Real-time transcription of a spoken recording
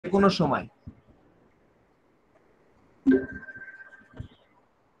কোনো সময়?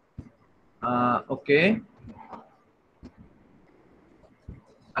 ওকে,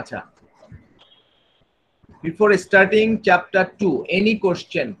 আচ্ছা। Before starting chapter 2, any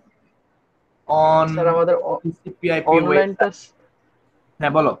question on sir আমাদের TCP/IP অনলাইনটা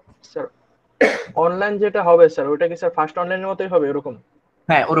হ্যাঁ বলো। স্যার অনলাইন যেটা হবে স্যার ওটা কি স্যার ফার্স্ট অনলাইনের মতোই হবে এরকম?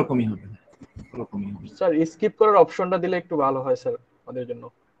 হ্যাঁ ওরকমই হবে, ওরকমই হবে। স্যার স্কিপ করার অপশনটা দিলে একটু ভালো হয় স্যার আমাদের জন্য।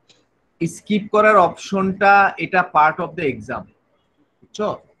 স্কিপ করার অপশনটা এটা পার্ট অফ দ্য এক্সাম, বুঝছো?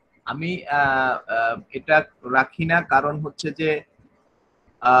 আমি এটা রাখি না, কারণ হচ্ছে যে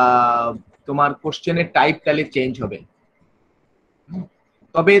তোমার কোশ্চেনের টাইপ তাহলে চেঞ্জ হবে।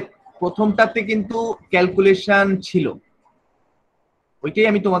 তবে প্রথমটাতে কিন্তু ক্যালকুলেশন ছিল, ওইটাই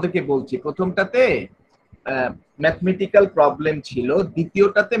আমি তোমাদেরকে বলছি। প্রথমটাতে ম্যাথমেটিক্যাল প্রবলেম ছিল,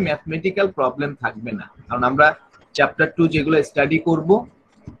 দ্বিতীয়টাতে ম্যাথমেটিক্যাল প্রবলেম থাকবে না, কারণ আমরা চ্যাপ্টার 2 যেগুলো স্টাডি করব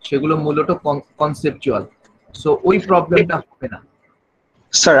সেগুলো মূলত কনসেপচুয়াল, সো ওই প্রবলেমটা হবে না।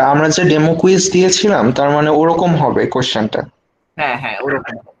 স্যার আমরা যে ডেমো কুইজ দিয়েছিলাম তার মানে ওরকম হবে কোশ্চেনটা? হ্যাঁ হ্যাঁ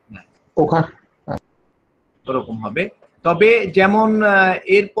ওরকম, ওরকম হবে। তবে যেমন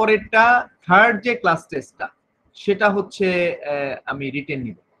এর পরেরটা থার্ড যে ক্লাস টেস্টটা সেটা হচ্ছে আমি রিটেন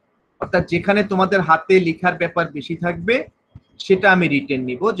নিব, অর্থাৎ যেখানে তোমাদের হাতে লেখার ব্যাপার বেশি থাকবে সেটা আমি রিটেন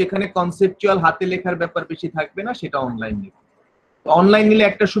নিব, যেখানে কনসেপচুয়াল হাতে লেখার ব্যাপার বেশি থাকবে না সেটা অনলাইন নিব। অনলাইন নিলে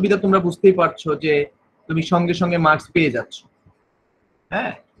একটা সুবিধা তোমরা বুঝতেই পারছো যে তুমি সঙ্গে সঙ্গে মার্কস পেয়ে যাচ্ছ,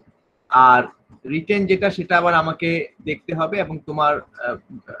 হ্যাঁ। আর রিটেন যেটা সেটা আবার আমাকে দেখতে হবে, এবং তোমার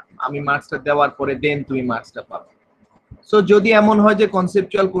আমি মার্কসটা দেওয়ার পরে দেন তুমি মার্কসটা পাবে। সো যদি এমন হয় যে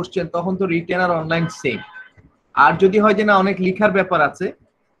কনসেপচুয়াল কোশ্চেন, তখন তো রিটেন আর অনলাইন সেম। আর যদি হয় যে না অনেক লেখার ব্যাপার আছে,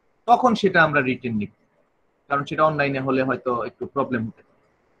 তখন সেটা আমরা রিটেন নিব, কারণ সেটা অনলাইনে হলে হয়তো একটু প্রবলেম হতে পারে।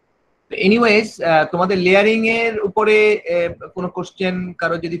 এনিওয়েজ, তোমাদের লেয়ারিং এর উপরে কোনো কোশ্চেন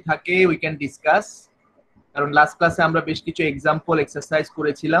কারো যদি থাকে উই ক্যান ডিসকাস, কারণ লাস্ট ক্লাসে আমরা বেশ কিছু এক্সাম্পল এক্সারসাইজ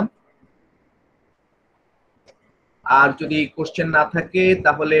করেছিলাম। আর যদি কোশ্চেন না থাকে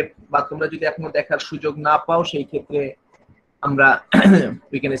তাহলে, বা তোমরা যদি এখনো দেখার সুযোগ না পাও, সেই ক্ষেত্রে আমরা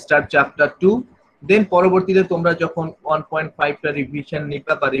উই ক্যান স্টার্ট চ্যাপ্টার 2। দেন পরবর্তীতে তোমরা যখন 1.5টা রিভিশন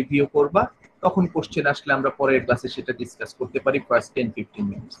নিবা বা রিভিউ করবা, তখন কোশ্চেন আসলে আমরা পরের ক্লাসে সেটা ডিসকাস করতে পারি first 10-15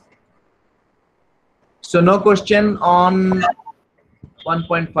 minutes. So no question on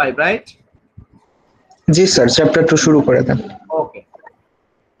 1.5, right? G sir, chapter 2 শুরু করে দেন। ওকে,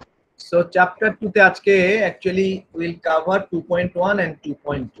 সো চ্যাপ্টার 2 তে আজকে actually will cover 2.1 and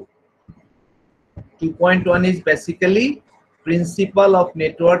 2.2. 2.1 is basically principle of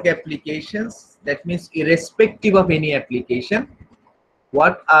network applications. That means irrespective of any application,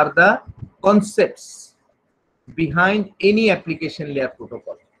 what are the concepts behind any application layer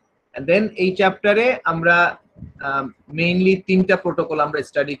protocol. And then এই চ্যাপ্টারে আমরা mainly তিনটা protocol আমরা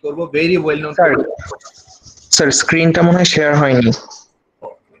study করব, very well known. Sir স্ক্রিনটা মনে হয় share হয়নি।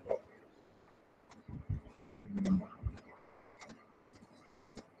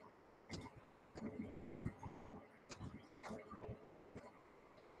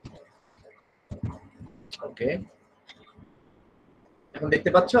 ওকে, এখন দেখতে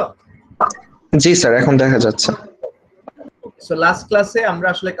পাচ্ছ? জি স্যার, এখন দেখা যাচ্ছে। সো লাস্ট ক্লাসে আমরা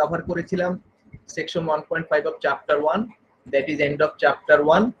আসলে কভার করেছিলাম section 1.5 of chapter 1, that is end of chapter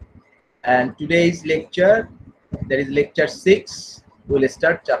 1, and today's lecture, that is lecture 6, will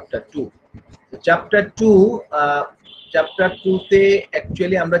start chapter 2. So chapter 2 তে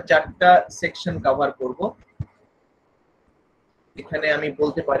অ্যাকচুয়ালি আমরা চারটা সেকশন কভার করব। এখানে আমি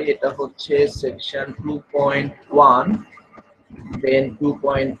বলতে পারি এটা হচ্ছে section 2.1, then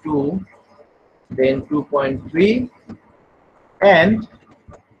 2.2, then 2.3 and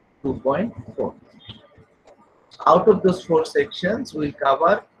 2.4. Out of those 4 sections, we'll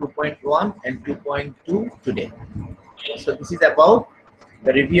cover 2.1 and 2.2 today. So this is about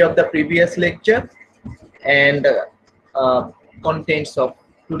the review of the previous lecture and contents of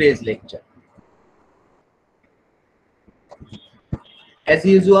today's lecture. As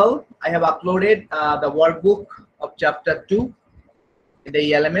usual, I have uploaded the workbook of chapter 2 in the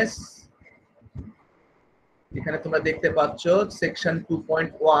ELMS. এখানে তোমরা দেখতে পাচ্ছ section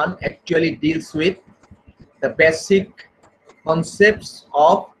 2.1 actually deals with the basic concepts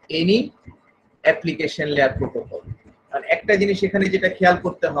of any application layer protocol. আর একটা জিনিস এখানে যেটা খেয়াল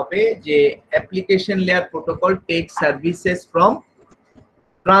করতে হবে যে application layer protocol takes services from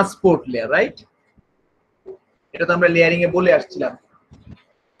transport layer, right? এটা তো আমরা লেয়ারিং এ বলে আসছিলাম।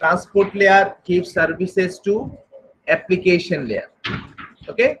 Transport layer gives services to application layer.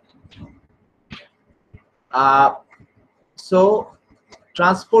 Okay? So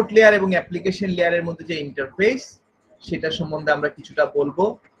transport layer এবং অ্যাপ্লিকেশন লেয়ারের মধ্যে যে ইন্টারফেস সেটা সম্বন্ধে আমরা কিছুটা বলবো।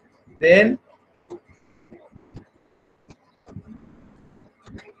 then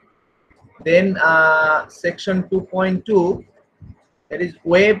section 2.2, that is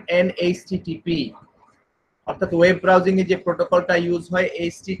web and HTTP, অর্থাৎ ওয়েব ব্রাউজিং এ যে প্রোটোকলটা ইউজ হয়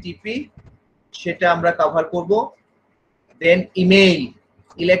HTTP সেটা আমরা কভার করব। দেন ইমেইল,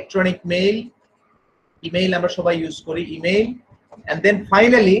 ইলেকট্রনিক মেইল, ইমেইল আমরা সবাই ইউজ করি email. and then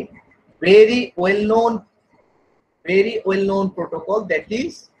finally very well known protocol, that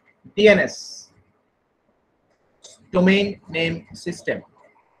is DNS, domain name system.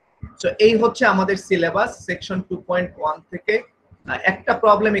 So এই হচ্ছে আমাদের সিলেবাস সেকশন 2.1 থেকে। একটা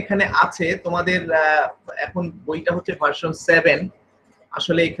প্রবলেম এখানে আছে তোমাদের, এখন বইটা হচ্ছে ভার্সন 7,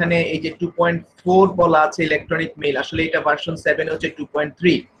 আসলে এখানে এই যে 2.4 বলা আছে ইলেকট্রনিক মেইল, আসলে এটা ভার্সন 7 হচ্ছে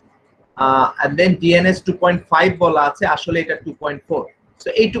 2.3, and then DNS 2.5 বলা আছে, আসলে এটা 2.4। সো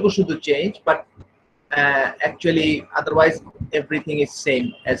এইটুকু শুধু change, but actually otherwise everything is same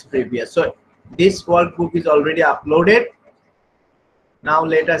as previous. So this workbook is already uploaded. Now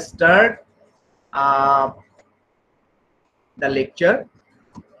let us start the lecture.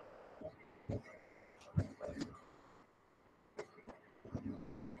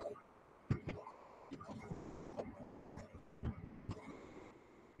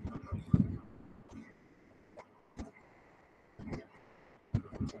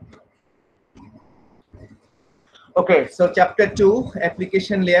 Okay, so chapter 2,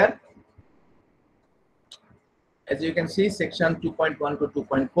 application layer. As you can see, section 2.1 to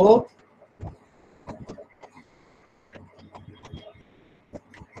 2.4.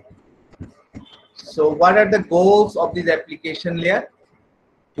 So what are the goals of this application layer?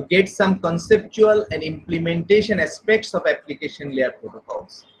 To get some conceptual and implementation aspects of application layer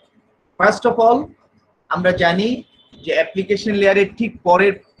protocols. First of all, আমরা জানি যে application layer এর ঠিক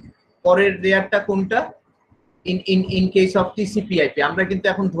পরের লেয়ারটা কোনটা? In case of TCP/IP, আমরা কিন্তু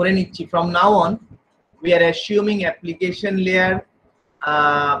এখন ধরে নিচ্ছি from now on we are assuming application layer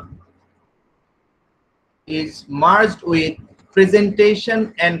is merged with presentation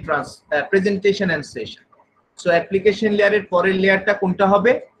and session. So application layer এর পরের লেয়ারটা কোনটা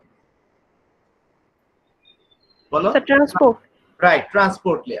হবে বলো? Transport, right,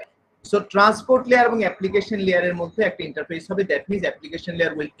 transport layer. So transport layer এবং অ্যাপ্লিকেশন লেয়ারের মধ্যে একটা ইন্টারফেস হবে, that means application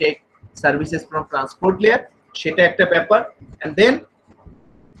layer will take services from transport layer, সেটা একটা ব্যাপার। এন্ড দেন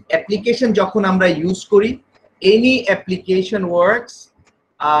অ্যাপ্লিকেশন যখন আমরা ইউজ করি, any application works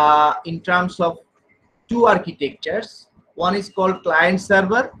in terms of two architectures. One is called client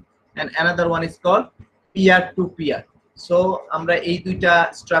server and another one is called peer to peer. So আমরা এই দুইটা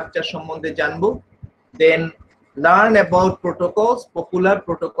structure সম্বন্ধে জানবো। Then learn about protocols, popular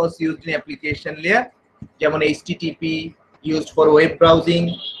protocols used in application layer, যেমন HTTP used for web browsing,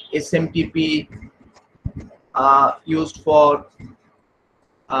 SMTP used for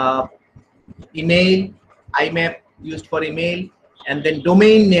email, IMAP used for email, and then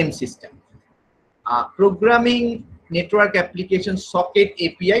domain name system. Programming network application socket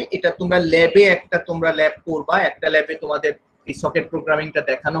API, এটা তোমরা ল্যাবে lab করবা, একটা ল্যাবে তোমাদের এই socket প্রোগ্রামিংটা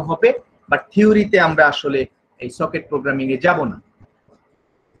দেখানো হবে, বাট থিওরিতে আমরা আসলে এই সকেট প্রোগ্রামিং এ যাব না।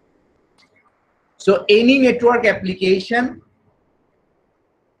 So any network application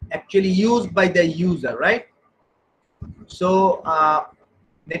actually used by the user, right? So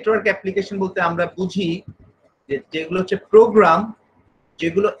network application বলতে আমরা বুঝি যেগুলো হচ্ছে প্রোগ্রাম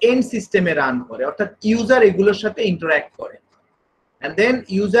যেগুলো এন্ড সিস্টেমে রান করে, অর্থাৎ ইউজার এগুলোর সাথে ইন্টারঅ্যাক্ট করে, এন্ড দেন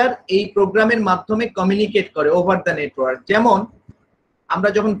ইউজার এই প্রোগ্রামের মাধ্যমে কমিউনিকেট করে ওভার দ্য নেটওয়ার্ক। যেমন আমরা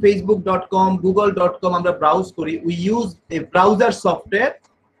যখন facebook.com, google.com আমরা ব্রাউজ করি, we use a browser software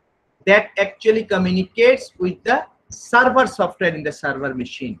that actually communicates with the server software in the server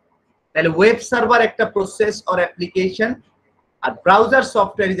machine. তাহলে ওয়েব সার্ভার একটা process or application, R browser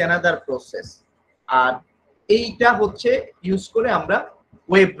software is another process, আর এইটা হচ্ছে use করে আমরা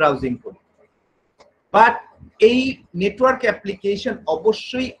web browsing করি। But এই network application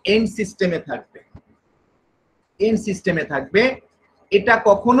অবশ্যই and সিস্টেমে থাকবে, এটা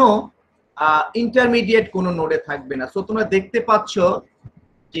কখনো ইন্টারমিডিয়েট কোনো নোডে থাকবে না। সো তোমরা দেখতে পাচ্ছ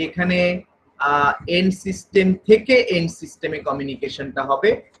যে এখানে এন্ড সিস্টেম থেকে এন্ড সিস্টেমে কমিউনিকেশনটা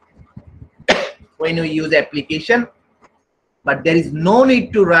হবে when you use application, but there is no need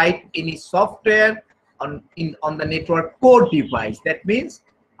to write any software on the network core device, that means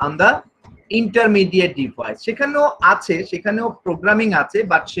on the intermediate device. সেখানেও প্রোগ্রামিং আছে,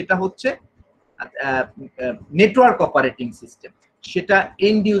 বাট সেটা হচ্ছে নেটওয়ার্ক অপারেটিং সিস্টেম, সেটা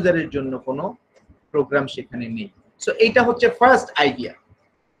and ইউজারের জন্য কোনো programme সেখানে নেই। So এইটা হচ্ছে ফার্স্ট আইডিয়া।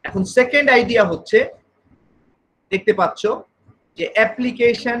 এখন সেকেন্ড আইডিয়া হচ্ছে, দেখতে পাচ্ছ যে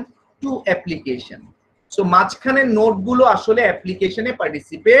অ্যাপ্লিকেশন টু অ্যাপ্লিকেশন। সো মাঝখানের নোডগুলো আসলে অ্যাপ্লিকেশনে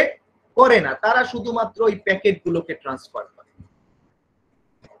পার্টিসিপেট করে না, তারা শুধুমাত্র ওই প্যাকেটগুলোকে ট্রান্সফার করে।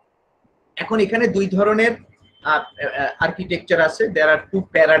 এখন এখানে দুই ধরনের আর্কিটেকচার আছে, দেয়ার আর টু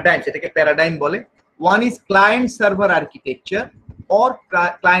প্যারাডাইমস, এটাকে প্যারাডাইম বলে। One is client server architecture or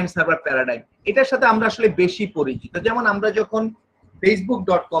client server paradigm. এটার সাথে আমরা আসলে বেশি পরিচিত। যেমন আমরা যখন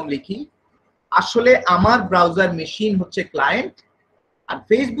facebook.com লিখি, আসলে আমার ব্রাউজার মেশিন হচ্ছে ক্লায়েন্ট, আর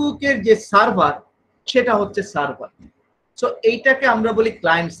ফেসবুকের যে সার্ভার সেটা হচ্ছে সার্ভার। সো এইটাকে আমরা বলি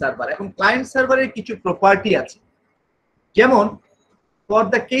ক্লায়েন্ট সার্ভার। এখন ক্লায়েন্ট সার্ভারের কিছু প্রপার্টি আছে, যেমন for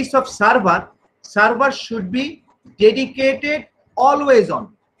the case of server should be dedicated always on.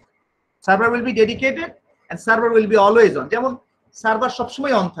 Server will be dedicated and server will be always on. যেমন সার্ভার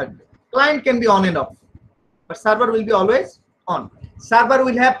সবসময় অন থাকবে, client can be on and off, but server will be always on. Server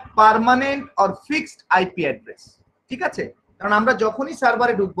will have permanent or fixed IP address. ঠিক আছে, কারণ আমরা যখনই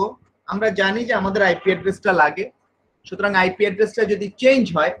সার্ভারে ঢুকবো আমরা জানি যে আমাদের IP অ্যাড্রেসটা লাগে, সুতরাং IP অ্যাড্রেসটা যদি চেঞ্জ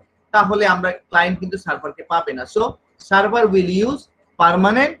হয় তাহলে আমরা ক্লায়েন্ট কিন্তু সার্ভারকে পাবে না। So server will use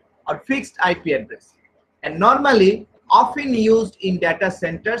permanent or fixed IP address, and normally often used in data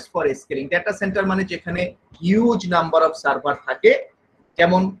centers for scaling. Data center মানে যেখানে huge number of server থাকে,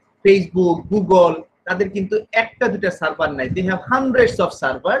 যেমন ফেসবুক, গুগল, তাদের কিন্তু একটা দুটা সার্ভার নাই, they have hundreds of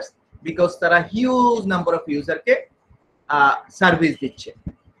servers because তারা huge number of userকে সার্ভিস দিচ্ছে।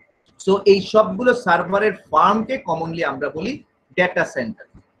 সো এই সবগুলো সার্ভারের ফার্মকে কমনলি আমরা বলি data centre.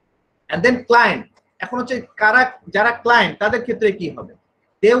 and then client, এখন হচ্ছে কারা যারা ক্লায়েন্ট তাদের ক্ষেত্রে কি হবে?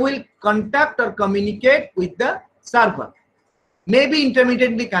 They will contact or communicate with the server, maybe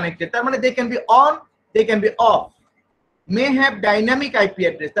intermittently connected, তার মানে they can be on, they can be off, may have dynamic IP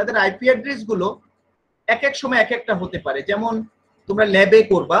address, তাদের IP অ্যাড্রেস গুলো এক এক সময় এক একটা হতে পারে। যেমন তোমরা ল্যাবে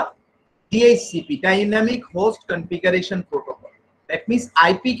করবা DHCP, Dynamic Host Configuration Protocol, that means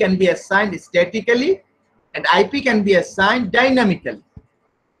IP can be assigned statically and IP can be assigned dynamically.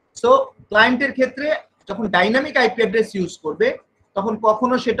 So ক্লায়েন্টের ক্ষেত্রে যখন ডাইনামিক আইপি অ্যাড্রেস ইউজ করবে তখন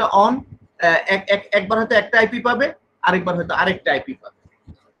কখনো সেটা অন, একবার হয়তো একটা আইপি পাবে, আরেকবার হয়তো আরেকটা আইপি পাবে।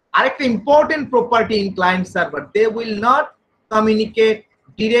 আরেকটা important property in client server, they will not communicate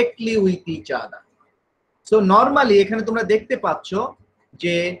directly with each other. So normally এখানে তোমরা দেখতে পাচ্ছ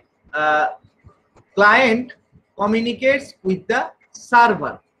যে client communicates with the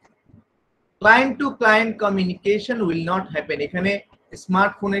server, client to client communication will not happen. এখানে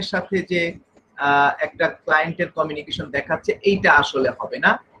স্মার্টফোনের সাথে যে একটা ক্লায়েন্টের কমিউনিকেশন দেখাচ্ছে এইটা আসলে হবে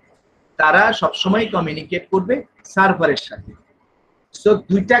না, তারা সবসময় কমিউনিকেট করবে সার্ভারের সাথে। সো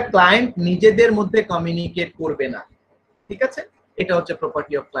দুইটা ক্লায়েন্ট নিজেদের মধ্যে কমিউনিকেট করবে না, ঠিক আছে? এটা হচ্ছে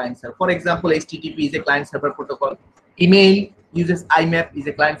property of client server. For example HTTP is a client server protocol, email uses IMAP, is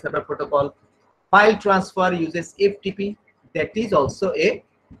a client server protocol, file transfer uses FTP, that is also a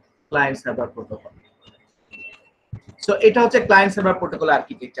client server protocol. So এটা হচ্ছে client server protocol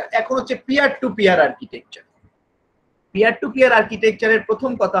architecture. এখন হচ্ছে peer to peer architecture. Peer to peer আর্কিটেকচারের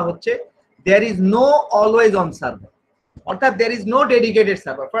প্রথম কথা হচ্ছে there is no always on server, অর্থাৎ there is no dedicated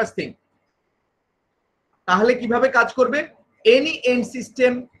server. First thing, তাহলে কিভাবে কাজ করবে? Any and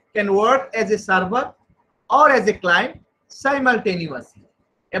system can work as a server or as a client simultaneously,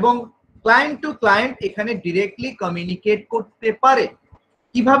 এবং ক্লায়েন্ট টু ক্লায়েন্ট এখানে ডিরেক্টলি কমিউনিকেট করতে পারে।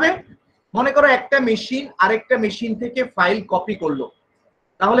 কিভাবে? মনে করো একটা মেশিন আরেকটা মেশিন থেকে ফাইল কপি করলো,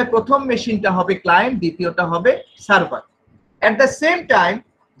 তাহলে প্রথম মেশিনটা হবে ক্লায়েন্ট, দ্বিতীয়টা হবে server. At the same time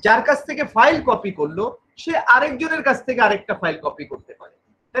যার কাছ থেকে ফাইল কপি করলো সে আরেকজনের কাছ থেকে আরেকটা ফাইল কপি করতে পারে,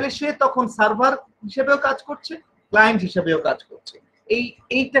 তাহলে সে তখন সার্ভার হিসেবেও কাজ করছে, ক্লায়েন্ট হিসেবেও কাজ করছে।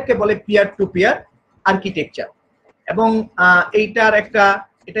 এইটাকে বলে পিয়ার টু পিয়ার আর্কিটেকচার। এবং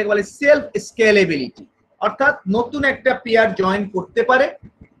এটাকে বলে সেলফ স্কেলেবিলিটি, অর্থাৎ নতুন একটা পিয়ার জয়েন করতে পারে,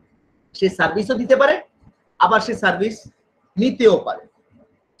 সে সার্ভিসও দিতে পারে, আবার সে সার্ভিস নিতেও পারে।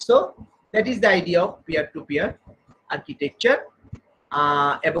 So that is the idea of peer to peer architecture.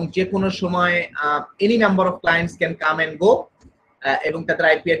 এবং যে কোনো সময় any number of clients can come and go, এবং তাদের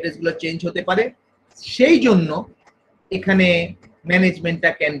আইপি অ্যাড্রেস গুলো চেঞ্জ হতে পারে। সেই জন্য এখানে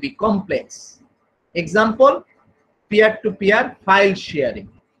ম্যানেজমেন্টটা can be complex. Example, peer to peer file sharing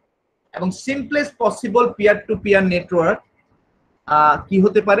এবং simplest possible peer to peer network কি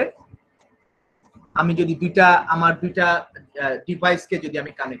হতে পারে? আমি যদি আমার দুইটা ডিভাইসকে যদি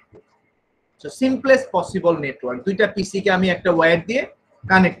আমি কানেক্ট করি, সো সিম্পলেস্ট পসিবল নেটওয়ার্ক, দুইটা পিসিকে আমি একটা ওয়্যার দিয়ে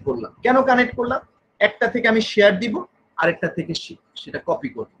কানেক্ট করলাম। কেন কানেক্ট করলাম? একটা থেকে আমি শেয়ার দিব, আরেকটা থেকে সেটা কপি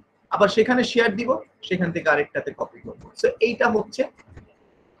করব, আবার সেখানে শেয়ার দিব, সেখান থেকে আরেকটাতে কপি করব। সো এইটা হচ্ছে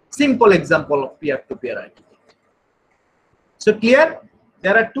simple example of peer to peer architecture. So clear?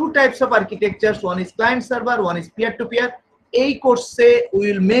 There are two types of architectures, one is client server, one is peer to peer. এই কোর্সে we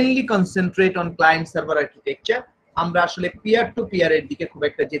will mainly concentrate on client server architecture, আমরা আসলে peer to peer এর দিকে খুব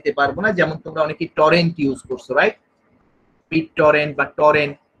একটা যেতে পারবো না। যেমন তোমরা অনেকে টরেন্ট ইউজ করছো, রাইট? বিট টরেন্ট বা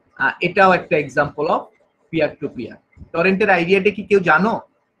টরেন্ট, এটাও একটা example of peer to peer. টরেন্টের আইডিয়াটা কি কেউ জানো?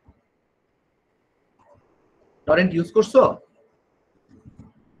 টরেন্ট ইউজ করছো?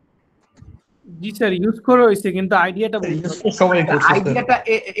 জি স্যার, ইউজ করা হয়েছে কিন্তু আইডিয়াটা আইডিয়াটা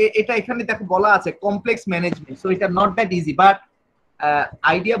এটা এখানে দেখো বলা আছে কমপ্লেক্স ম্যানেজমেন্ট, সো এটা not that easy, but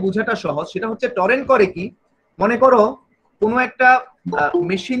idea বোঝাটা সহজ। সেটা হচ্ছে টরেন্ট করে কি, মনে করো কোনো একটা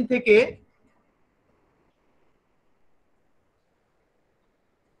মেশিন থেকে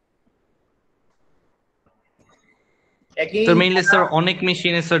স্যার মেইনলি স্যার অনেক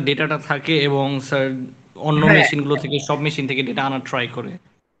মেশিনে স্যার ডেটাটা থাকে এবং স্যার অন্য হ্যাঁ, মেশিনগুলো থেকে সব মেশিন থেকে ডেটা আনা ট্রাই করে।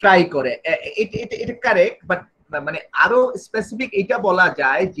 এটা কারেক্ট, বাট মানে আরো স্পেসিফিক এটা বলা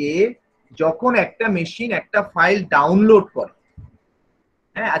যায় যে যখন একটা মেশিন একটা ফাইল ডাউনলোড করে,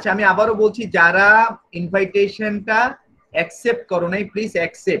 হ্যাঁ আচ্ছা আমি আবারও বলছি, যারা ইনভাইটেশনটা অ্যাকসেপ্ট করো নাই প্লিজ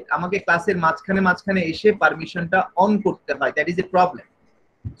অ্যাকসেপ্ট। আমাকে ক্লাসের মাঝখানে এসে পারমিশনটা অন করতে হয়, that is a problem.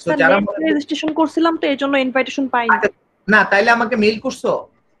 So যারা রেজিস্ট্রেশন করছিলাম তো এজন্য ইনভাইটেশন পাইনি। না তাইলে আমাকে মেইল করছো?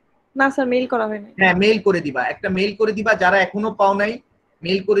 না স্যার, মেইল করা হয়নি। হ্যাঁ মেইল করে দিবা, একটা মেইল করে দিবা, যারা এখনো পাও নাই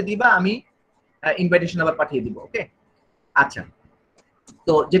মেইল করে দিবা, আমি ইনভাইটেশন আবার পাঠিয়ে দিব। ওকে আচ্ছা,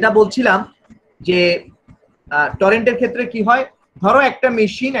 তো যেটা বলছিলাম যে টরেন্টের ক্ষেত্রে কি হয়, ধরো একটা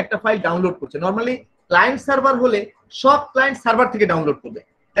মেশিন একটা ফাইল ডাউনলোড করছে, নরমালি ক্লায়েন্ট সার্ভার হলে সব ক্লায়েন্ট সার্ভার থেকে ডাউনলোড করবে,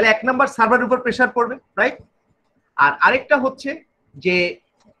 তাহলে এক নাম্বার সার্ভারের উপর প্রেসার পড়বে, রাইট? আর আরেকটা হচ্ছে যে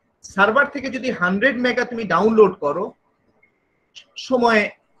সার্ভার থেকে যদি 100 মেগা তুমি ডাউনলোড করো, সময়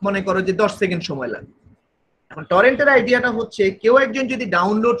মনে করো যে 10 সেকেন্ড সময় লাগবে। এখন টরেন্টের আইডিয়াটা হচ্ছে কেউ একজন যদি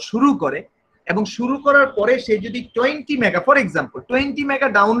ডাউনলোড শুরু করে এবং শুরু করার পরে সে যদি 20 mega, for example 20 mega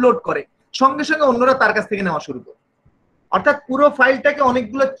download করে, সঙ্গে সঙ্গে অন্যরা তার কাছ থেকে নেওয়া শুরু করে। অর্থাৎ পুরো ফাইলটাকে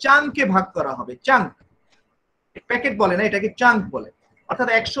অনেকগুলো চাঙ্কে ভাগ করা হবে, চাঙ্ক, প্যাকেট বলে না, এটাকে চাঙ্ক বলে। অর্থাৎ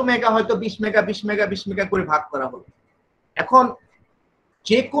 100 মেগা হয়তো 20 মেগা 20 মেগা 20 মেগা করে ভাগ করা হলো। এখন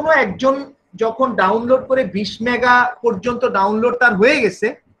যে কোনো একজন যখন ডাউনলোড করে 20 মেগা পর্যন্ত ডাউনলোড তার হয়ে গেছে,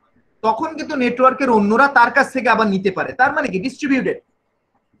 তখন কিন্তু নেটওয়ার্কের অন্যরা তার কাছ থেকে আবার নিতে পারে। তার মানে কি, ডিস্ট্রিবিউটেড।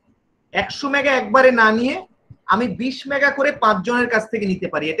 100 মেগা একবারে না নিয়ে আমি 20 মেগা করে 5 জনের কাছ থেকে নিতে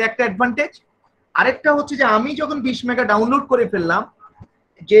পারি, এটা একটা অ্যাডভান্টেজ। আরেকটা হচ্ছে যে আমি যখন 20 মেগা ডাউনলোড করে ফেললাম,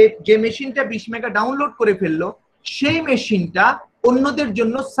 যে মেশিনটা 20 মেগা ডাউনলোড করে ফেললো সেই মেশিনটা অন্যদের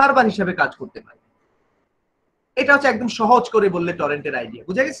জন্য সার্ভার হিসেবে কাজ করতে পারে। এটা হচ্ছে একদম সহজ করে বললে টরেন্টের আইডিয়া,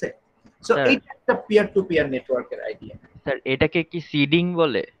 বুঝা গেছে? সো এইটা একটা পিয়ার টু পিয়ার নেটওয়ার্কের আইডিয়া। স্যার এটাকে কি সিডিং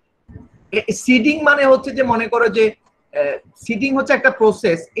বলে? সিডিং মানে হচ্ছে যে মনে করো যে সিডিং হচ্ছে একটা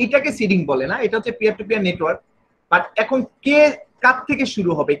প্রসেস, এইটাকে সিডিং বলে না, এটা হচ্ছে peer to peer network. But এখন কে কার থেকে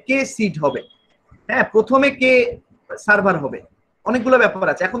শুরু হবে, কে সিড হবে, হ্যাঁ প্রথমে কে সার্ভার হবে, অনেকগুলো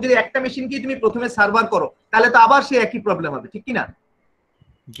ব্যাপার আছে। এখন যদি একটা মেশিনকে তুমি প্রথমে সার্ভার করো তাহলে তো আবার সে একই প্রবলেম হবে, ঠিক কি না?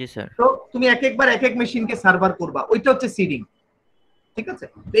 জি স্যার। তো তুমি এক একবার এক এক মেশিনকে সার্ভার করবা, ওইটা হচ্ছে সিডিং, ঠিক আছে?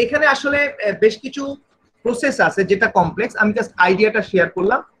 তো এখানে আসলে বেশ কিছু প্রসেস আছে যেটা কমপ্লেক্স, আমি জাস্ট আইডিয়াটা শেয়ার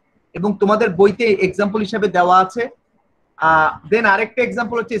করলাম এবং তোমাদের বইতে এক্সাম্পল হিসেবে দেওয়া আছে। দেন আরেকটা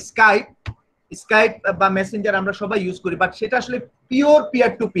এক্সাম্পল হচ্ছে স্কাইপ। স্কাইপ বা মেসেঞ্জার আমরা সবাই ইউজ করি, বাট সেটা আসলে পিওর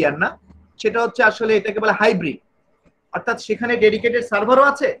পিয়ার টু পিয়ার না, সেটা হচ্ছে আসলে এটাকে বলে হাইব্রিড। অর্থাৎ সেখানে ডেডিকেটেড সার্ভারও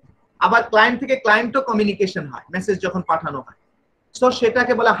আছে, আবার ক্লায়েন্ট থেকে ক্লায়েন্টও কমিউনিকেশন হয়, মেসেজ যখন পাঠানো হয়। সো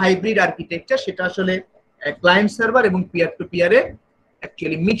সেটাকে বলা হাইব্রিড আর্কিটেকচার, সেটা আসলে ক্লায়েন্ট সার্ভার এবং পিয়ার টু পিয়ারের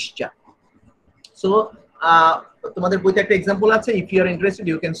অ্যাকচুয়ালি মিক্সচার। সো তোমাদের বইতে একটা এক্সাম্পল আছে, if you are interested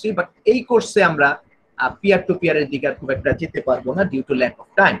you can see, but এই কোর্সে আমরা পিয়ার টু পিয়ারের দিকে খুব একটা যেতে পারবো না due to lack of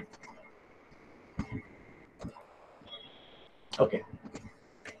time. ওকে,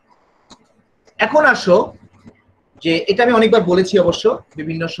 এখন আসো যে এটা আমি অনেকবার বলেছি অবশ্য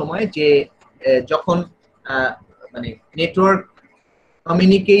বিভিন্ন সময়, যে যখন মানে নেটওয়ার্ক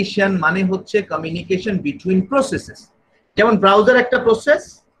কমিউনিকেশন মানে হচ্ছে কমিউনিকেশন বিটুইন প্রসেসেস। যেমন ব্রাউজার একটা প্রসেস,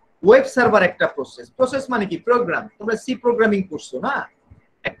 ওয়েব সার্ভার একটা প্রসেস। প্রসেস মানে কি, প্রোগ্রাম। তোমরা সি প্রোগ্রামিং করছো না,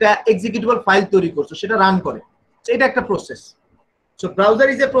 একটা এক্সিকিউটেবল ফাইল তৈরি করছো, সেটা রান করে, এটা একটা process. So browser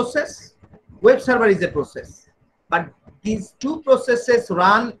is a process, web server is a process, but these two processes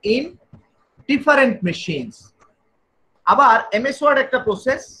run in different machines. আবার এমএস ওয়ার্ড একটা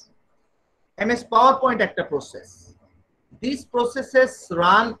প্রসেস, এমএস পাওয়ার পয়েন্ট একটা process. These processes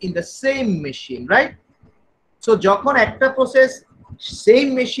run in the same machine, right? So যখন একটা process same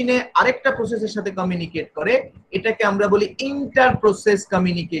মেশিনে আরেকটা প্রসেসের সাথে communicate করে, এটাকে আমরা বলি ইন্টার প্রসেস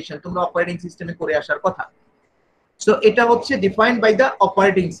কমিউনিকেশন। তোমরা অপারেটিং সিস্টেমে করে আসার কথা। সো এটা হচ্ছে defined by the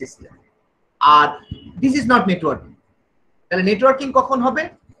operating system. R this is not networking. তাহলে নেটওয়ার্কিং কখন হবে?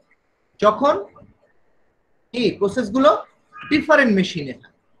 যখন এই প্রসেসগুলো ডিফারেন্ট মেশিনে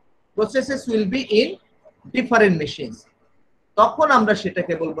থাকে। Processes will be in different machines, তখন আমরা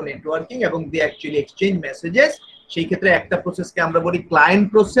সেটাকে বলবো নেটওয়ার্কিং এবং দি অ্যাকচুয়ালি এক্সচেঞ্জ মেসেজেস। সেই ক্ষেত্রে একটা প্রসেসকে আমরা বলি client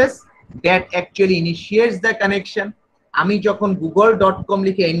process, that actually ইনিশিয়েটস the connection. আমি যখন google.com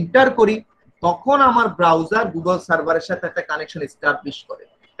লিখে এন্টার করি তখন আমার ব্রাউজার গুগল সার্ভারের সাথে একটা কানেকশন এস্টাবলিশ করে।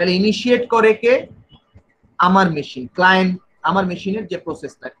 তাহলে ইনিশিয়েট করে কে? আমার মেশিন, ক্লায়েন্ট, আমার মেশিনের যে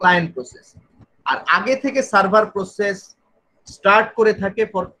প্রসেসটা ক্লায়েন্ট প্রসেস। আর আগে থেকে সার্ভার প্রসেস স্টার্ট করে থাকে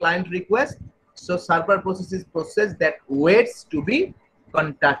for client request. So server process is process that weights two B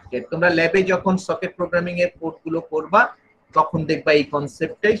কন্টাক্টেড। তোমরা ল্যাবে যখন সকেট প্রোগ্রামিং এর কোডগুলো করবা তখন দেখবা এই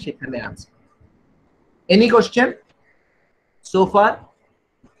কনসেপ্টটাই সেখানে আছে। Any question so far?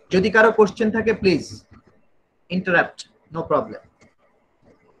 যদি কারো কোশ্চেন থাকে প্লিজ ইন্টারাপ্ট, নো প্রবলেম।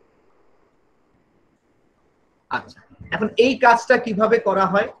 আচ্ছা, এখন এই কাজটা কিভাবে করা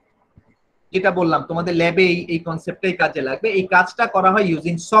হয়, যেটা বললাম তোমাদের ল্যাবে এই কনসেপ্টটাই কাজে লাগবে। এই কাজটা করা হয়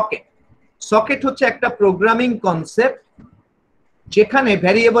ইউজিং সকেট। সকেট হচ্ছে একটা প্রোগ্রামিং কনসেপ্ট যেখানে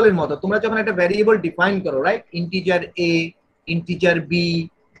ভ্যারিয়েবলের মতো, তোমরা যখন একটা ভ্যারিয়েবল ডিফাইন করো, রাইট, ইন্টিজার এ, ইন্টিজার বি,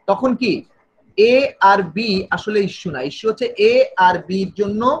 তখন কি এ আর বি আসলে ইস্যু না, ইস্যু হচ্ছে এ আর বি এর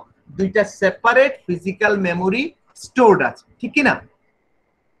জন্য দুইটা সেপারেট ফিজিক্যাল মেমোরি স্টোরড আছে, ঠিক কি না?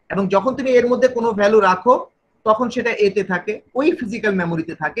 এবং যখন তুমি এর মধ্যে কোনো ভ্যালু রাখো তখন সেটা এ তে থাকে, ওই ফিজিক্যাল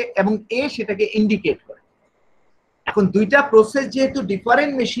মেমোরিতে থাকে, এবং এ সেটাকে ইন্ডিকেট করে। এখন দুইটা প্রসেস যেহেতু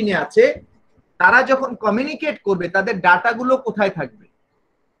ডিফারেন্ট মেশিনে আছে, তারা যখন কমিউনিকেট করবে তাদের ডাটাগুলো কোথায় থাকবে?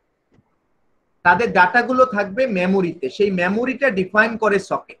 তাদের ডাটাগুলো থাকবে মেমোরিতে। সেই মেমোরিটা ডিফাইন করে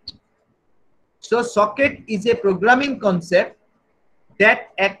socket. So socket is a programming concept that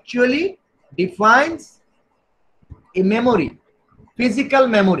actually defines A memory, physical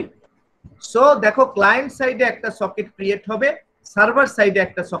memory. So দেখো, ক্লায়েন্ট সাইডে একটা সকেট ক্রিয়েট হবে, সার্ভার সাইডে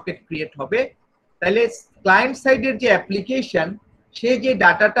একটা সকেট ক্রিয়েট হবে। তাহলে ক্লায়েন্ট সাইডের যে অ্যাপ্লিকেশন, সে যে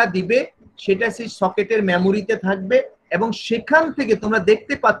ডাটাটা দিবে সেটা সেই সকেটের মেমোরিতে থাকবে, এবং সেখান থেকে তোমরা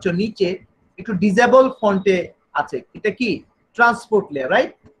দেখতে পাচ্ছ নিচে একটু ডিসেবল ফন্টে আছে, এটা কি? Transport layer,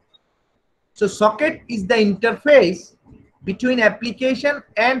 right? So socket is the interface between application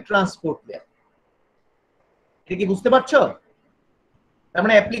and transport layer. এটা কি বুঝতে পারছো? তার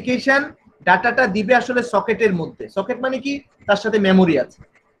মানে অ্যাপ্লিকেশন ডাটাটা দিবে আসলে সকেটের মধ্যে। সকেট মানে কি? তার সাথে মেমোরি আছে,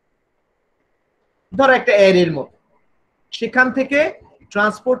 ধরো একটা অ্যারের মতো। সেখান থেকে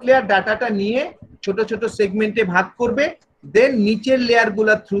ট্রান্সপোর্ট লেয়ার ডাটাটা নিয়ে ছোট ছোট সেগমেন্টে ভাগ করবে, দেন নিচের লেয়ার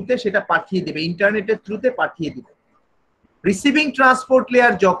গুলা থ্রুতে সেটা পাঠিয়ে দেবে, ইন্টারনেটের থ্রুতে পাঠিয়ে দিবে। রিসিভিং ট্রান্সপোর্ট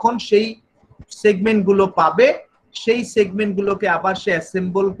লেয়ার যখন সেই সেগমেন্ট গুলো পাবে, সেই সেগমেন্ট গুলোকে আবার সে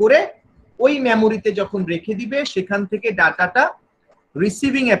অ্যাসেম্বল করে ওই মেমোরিতে যখন রেখে দিবে, সেখান থেকে ডাটাটা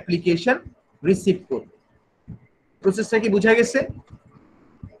রিসিভিং অ্যাপ্লিকেশন রিসিভ করবে। প্রসেসটা কি বোঝা গেছে?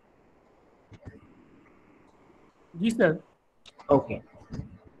 জি স্যার। ওকে,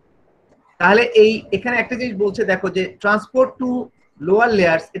 তাহলে এখানে একটা জিনিস বলছে, দেখো যে ট্রান্সপোর্ট টু লোয়ার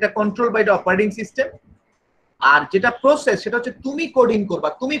লেয়ার্স, এটা control by the operating system. আর যেটা প্রসেস, সেটা হচ্ছে তুমি কোডিং করবা,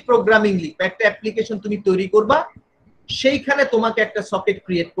 তুমি প্রোগ্রামিং লিখবা, একটা অ্যাপ্লিকেশন তুমি তৈরি করবা, সেইখানে তোমাকে একটা সকেট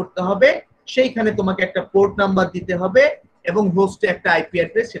ক্রিয়েট করতে হবে, সেইখানে তোমাকে একটা পোর্ট নাম্বার দিতে হবে, এবং হোস্টে একটা আইপি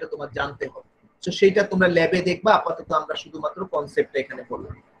অ্যাড্রেস, সেটা তোমার জানতে হবে। তো সেইটা তোমরা ল্যাবে দেখবা, আপাতত আমরা শুধুমাত্র কনসেপ্টটা এখানে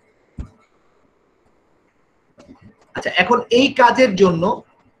বললাম। আচ্ছা, এখন এই কাজের জন্য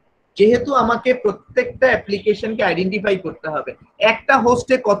যেহেতু আমাকে প্রত্যেকটা অ্যাপ্লিকেশনকে আইডেন্টিফাই করতে হবে, একটা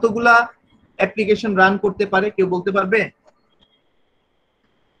হোস্টে কতগুলা অ্যাপ্লিকেশন রান করতে পারে কেউ বলতে পারবে?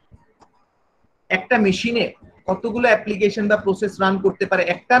 একটা মেশিনে কতগুলো অ্যাপ্লিকেশন বা প্রসেস রান করতে পারে?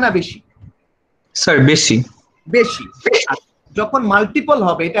 একটা না বেশি? স্যার বেশি। বেশি। যখন মাল্টিপল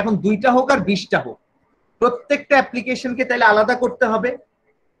হবে, এটা এখন 2টা হোক আর 20টা হোক, প্রত্যেকটা অ্যাপ্লিকেশনকে তাহলে আলাদা করতে হবে।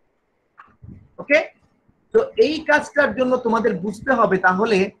 ওকে, তো এই কাজটার জন্য তোমাদের বুঝতে হবে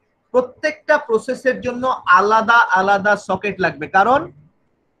তাহলে প্রত্যেকটা প্রসেসের জন্য আলাদা আলাদা সকেট লাগবে, কারণ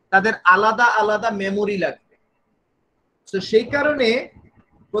তাদের আলাদা আলাদা মেমোরি লাগবে। তো সেই কারণে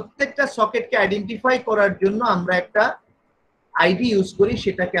প্রত্যেকটা সকেটকে আইডেন্টিফাই করার জন্য আমরা একটা আইডি ইউজ করি,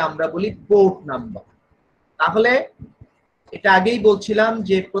 সেটাকে আমরা বলি পোর্ট নাম্বার। তাহলে এটা আগেই বলছিলাম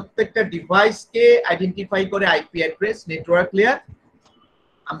যে প্রত্যেকটা ডিভাইসকে আইডেন্টিফাই করে আইপি অ্যাড্রেস, নেটওয়ার্ক লেয়ার।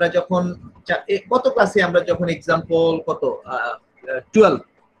 আমরা যখন কত ক্লাসে আমরা যখন এক্সাম্পল 12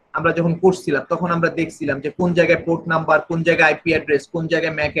 আমরা যখন করছিলাম, তখন আমরা দেখছিলাম যে কোন জায়গায় পোর্ট নাম্বার, কোন জায়গায় আইপি অ্যাড্রেস, কোন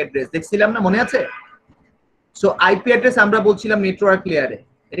জায়গায় ম্যাক অ্যাড্রেস দেখছিলাম না, মনে আছে? সো আইপি অ্যাড্রেস আমরা বলছিলাম নেটওয়ার্ক লেয়ারে,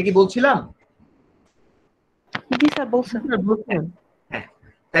 এটা কি বলছিলাম? জি স্যার বলছেন। হ্যাঁ,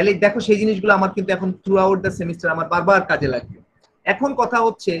 তাহলে দেখো সেই জিনিসগুলো আমার কিন্তু এখন থ্রু আউট দ্য সেমিস্টার আমার বারবার কাজে লাগবে। এখন কথা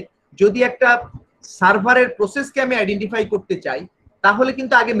হচ্ছে, যদি একটা সার্ভারের প্রসেসকে আমি আইডেন্টিফাই করতে চাই, তাহলে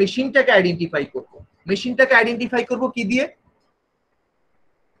কিন্তু আগে মেশিনটাকে আইডেন্টিফাই করব। মেশিনটাকে আইডেন্টিফাই করব কি দিয়ে?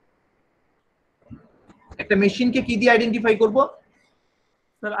 একটা মেশিনকে কি দিয়ে আইডেন্টিফাই করব?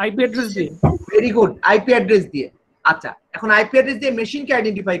 স্যার আইপি অ্যাড্রেস দিয়ে। ভেরি গুড, আইপি অ্যাড্রেস দিয়ে। আচ্ছা, এখন আইপি অ্যাড্রেস দিয়ে মেশিনকে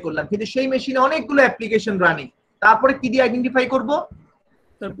আইডেন্টিফাই করলাম, কিন্তু সেই মেশিনে অনেকগুলো অ্যাপ্লিকেশন রানিং, তারপরে কি দিয়ে আইডেন্টিফাই করব?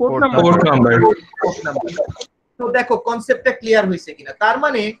 Sir port number. Port number. Port number. তো দেখো কনসেপ্টটা ক্লিয়ার হয়েছে কিনা। তার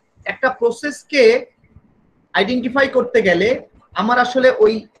মানে একটা প্রসেসকে আইডেন্টিফাই করতে গেলে আমার আসলে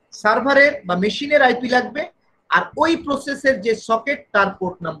ওই সার্ভারের বা মেশিনের আইপি লাগবে, আর ওই প্রসেসের যে সকেট তার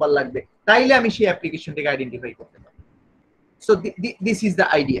পোর্ট নাম্বার লাগবে, তাইলে আমি সেই অ্যাপ্লিকেশনটাকে আইডেন্টিফাই করতে পারবো। So this is the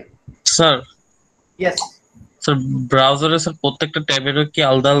idea. Sir yes sir ব্রাউজারে স্যার প্রত্যেকটা ট্যাবেরও কি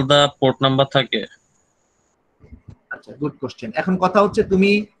আলাদা আলাদা পোর্ট নাম্বার থাকে? আচ্ছা, গুড কোশ্চেন। এখন কথা হচ্ছে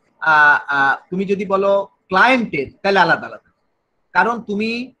তুমি যদি বলো ক্লায়েন্টের, তাহলে আলাদা আলাদা। কারণ তুমি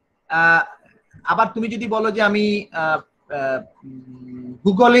আবার তুমি যদি বলো যে আমি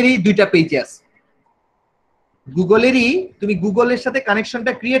গুগলেরই দুইটা পেজে আছে, গুগলেরই তুমি গুগলের সাথে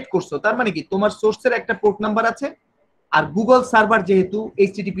কানেকশনটা ক্রিয়েট করছো, তার মানে কি তোমার সোর্সের একটা পোর্ট নাম্বার আছে, আর গুগল সার্ভার যেহেতু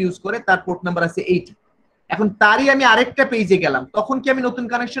এইচটিটিপি ইউজ করে তার পোর্ট নাম্বার আছে 80। এখন তারই আমি আরেকটা পেজে গেলাম, তখন কি আমি নতুন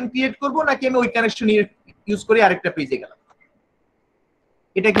কানেকশন ক্রিয়েট করব, নাকি আমি ওই কানেকশন ইউজ করে আরেকটা পেজে গেলাম?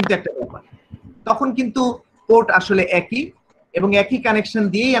 এটা কিন্তু একটা ব্যাপার। তখন কিন্তু পোর্ট আসলে একই, এবং একই কানেকশন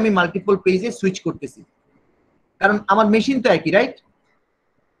দিয়েই আমি মাল্টিপল পেজে সুইচ করতেছি, কারণ আমার মেশিন তো একই, রাইট?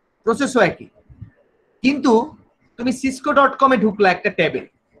 প্রসেসও একই। কিন্তু তুমি cisco.com এ ঢুকলা একটা ট্যাবে,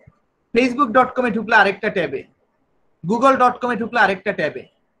 facebook.com এ ঢুকলা আরেকটা ট্যাবে, google.com এ ঢুকলা আরেকটা ট্যাবে,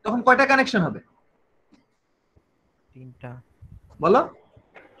 তখন কয়টা কানেকশন হবে? তিনটা। বলো।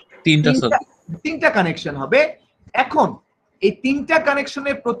 তিনটা কানেকশন হবে। এখন এই তিনটা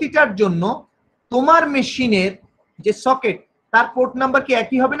কানেকশনের প্রতিটার জন্য তোমার মেশিনের যে সকেট তার পোর্ট নাম্বার কি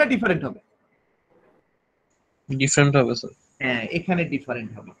একই হবে না ডিফারেন্ট হবে? ডিফারেন্ট হবে স্যার। হ্যাঁ, এখানে ডিফারেন্ট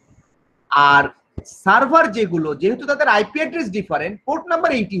হবে। আর সার্ভার যেগুলো, যেহেতু তাদের IP address different, port number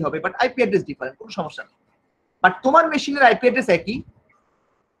 80 হবে, বাট আইপি অ্যাড্রেস ডিফারেন্ট, কোনো সমস্যা নেই। বাট তোমার মেশিনের আইপি অ্যাড্রেস একই,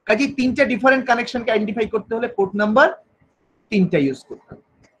 কাজে তিনটা ডিফারেন্ট কানেকশনকে আইডেন্টিফাই করতে হলে পোর্ট নাম্বার তিনটা ইউজ করতে হবে।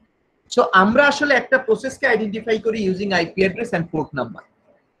 সো আমরা আসলে একটা প্রসেসকে আইডেন্টিফাই করি using IP address and port number.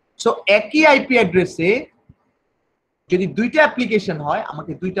 So একই আইপি অ্যাড্রেসে যদি দুইটা অ্যাপ্লিকেশন হয়,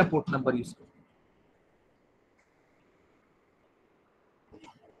 আমাকে দুইটা পোর্ট নাম্বার ইউজ করতে হবে।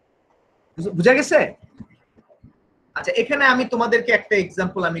 বুঝা গেছে? আচ্ছা, এখানে আমি তোমাদেরকে একটা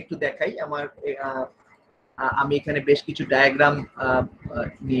এক্সাম্পল আমি একটু দেখাই। আমি এখানে বেশ কিছু ডায়াগ্রাম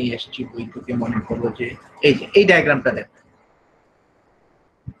নিয়ে এসেছি বই থেকে, মনে করবো যে এই ডায়াগ্রামটা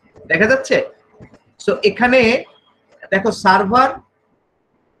দেখা যাচ্ছে। সো এখানে দেখো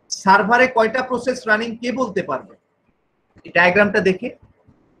সার্ভারে কয়টা প্রসেস রানিং কে বলতে পারবে এই ডায়াগ্রামটা দেখে?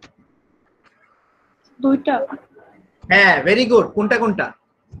 দুইটা। হ্যাঁ, ভেরি গুড। কোনটা কোনটা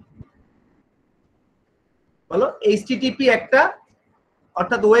বলো? এইচটিটিপি একটা,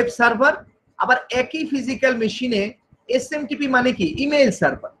 অর্থাৎ ওয়েব সার্ভার, আবার একই ফিজিক্যাল মেশিনে এসএমটিপি মানে কি? Email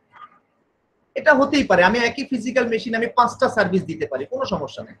server. এটা হতেই পারে, আমি একই ফিজিক্যাল মেশিনে আমি 5টা সার্ভিস দিতে পারি, কোনো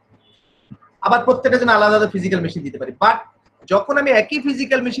সমস্যা নেই। আবার প্রত্যেকটা জন্য আলাদা আলাদা ফিজিক্যাল মেশিন দিতে পারি। বাট যখন আমি একই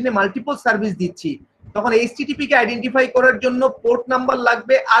ফিজিক্যাল মেশিনে মাল্টিপল সার্ভিস দিচ্ছি, তখন এইচটিটিপি কে আইডেন্টিফাই করার জন্য পোর্ট নাম্বার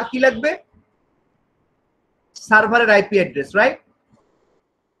লাগবে, আর কি লাগবে? সার্ভারের আইপি অ্যাড্রেস, রাইট?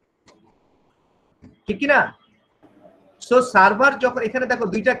 ঠিক কি না? সো সার্ভার যখন, এখানে দেখো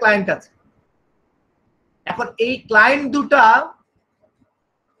দুইটা ক্লায়েন্ট আছে, এখন এই ক্লায়েন্ট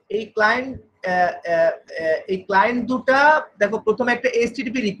দুটা দেখো, প্রথমে একটা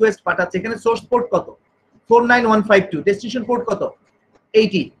এইচটিটিপি রিকোয়েস্ট পাঠাচ্ছে। এখানে সোর্স পোর্ট কত? 49152। ডেস্টিনেশন পোর্ট কত?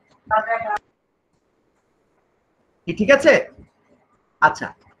 80। ঠিক আছে? আচ্ছা,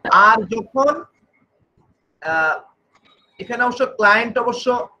 আর যখন এখানে ক্লায়েন্ট অবশ্য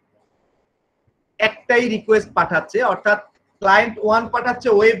একটাই রিকোয়েস্ট পাঠাচ্ছে, অর্থাৎ ক্লায়েন্ট 1 পাঠাচ্ছে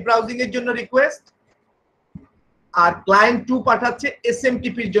ওয়েব ব্রাউজিং এর জন্য রিকোয়েস্ট, আর ক্লায়েন্ট 2 পাঠাচ্ছে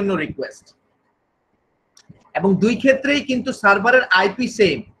এসএমটিপির জন্য রিকোয়েস্ট, এবং দুই ক্ষেত্রেই কিন্তু সার্ভারের আইপি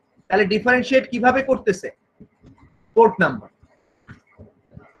সেম। তাহলে ডিফারেন্সিয়েট কিভাবে করতেছে? Port number.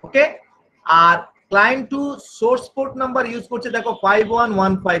 ওকে, আর client 2 source port number use করছে দেখো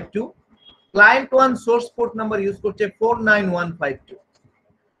 51152, client 1 source port number use করছে 49152।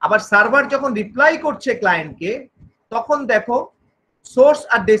 আবার সার্ভার যখন রিপ্লাই করছে ক্লায়েন্টকে, তখন দেখো সোর্স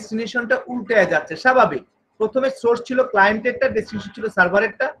আর ডেস্টিনেশনটা উল্টে যাচ্ছে। স্বাভাবিক, প্রথমে সোর্স ছিল ক্লায়েন্টেরটা, ডেস্টিনেশন ছিল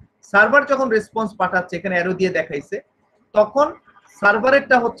সার্ভারেরটা। সার্ভার যখন রেসপন্স পাঠাচ্ছে, এখানে অ্যারো দিয়ে দেখাইছে, তখন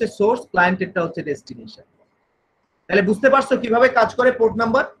সার্ভারেরটা হচ্ছে সোর্স, ক্লায়েন্টেরটা হচ্ছে ডেস্টিনেশন। তাহলে বুঝতে পারছো কিভাবে কাজ করে পোর্ট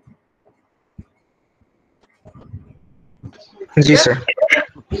নাম্বার? জি স্যার,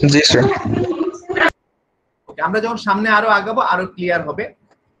 জি স্যার। ওকে, আমরা যখন সামনে আরো আগাবো আরো ক্লিয়ার হবে।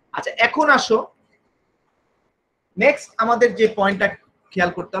 আচ্ছা, এখন আসো নেক্সট আমাদের যে পয়েন্টটা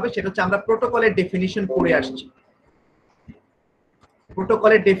খেয়াল করতে হবে সেটা হচ্ছে আমরা প্রোটোকলের ডেফিনিশন পড়ে আসছি।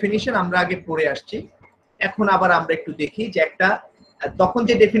 প্রোটোকলের ডেফিনিশন আমরা আগে পড়ে আসছি, এখন আবার আমরা একটু দেখি যে একটা তখন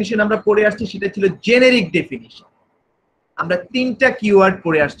যে ডেফিনিশন আমরা পড়ে আসছি সেটা ছিল জেনেরিক ডেফিনিশন। আমরা 3টা কিওয়ার্ড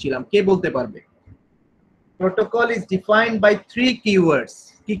পড়ে আসছিলাম, কে বলতে পারবে? Protocol is defined by 3 keywords।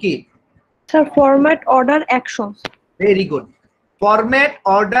 কি কি? Sir format, order, actions. Very good. Format,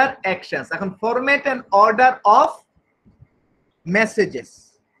 order, actions. এখন format and order of messages,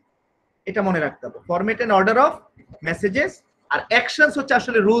 এটা মনে রাখতে হবে। Format and order of messages, R actions হচ্ছে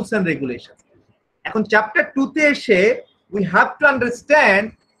আসলে রুলস এন্ড রেগুলেশন। এখন চ্যাপ্টার 2 তে এসে we have to understand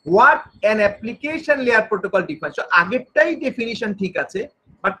what an application layer protocol defines. So আগেরটাই definition ঠিক আছে,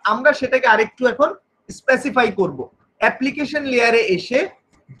 বাট আমরা সেটাকে আরেকটু এখন স্পেসিফাই করব। অ্যাপ্লিকেশন লেয়ারে এসে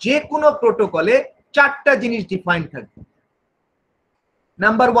যে কোনো প্রোটোকলে 4টা জিনিস ডিফাইন থাকবে।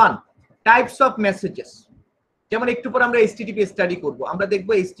 Number 1, types of messages. যেমন একটু পর আমরা HTTP স্টাডি করব, আমরা দেখব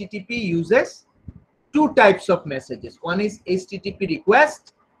HTTP uses 2 types of messages. One is HTTP request,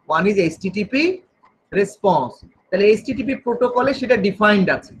 one is HTTP response. তাহলে HTTP প্রোটোকলে সেটা ডিফাইন্ড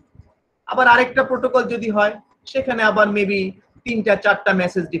আছে। আবার আরেকটা প্রোটোকল যদি হয় সেখানে আবার মেবি 3টা 4টা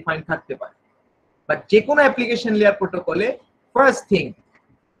মেসেজ ডিফাইন থাকতে পারে। বাট যে কোনো application layer প্রোটোকলে first thing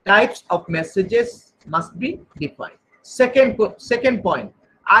types of messages must be defined. Second point,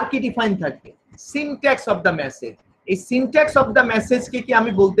 আর কি ডিফাইন থাকবে? Syntax of the message. এই সিনট্যাক্স অফ দ্য মেসেজকে কি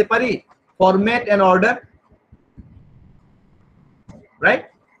আমি বলতে পারি format and order? Right,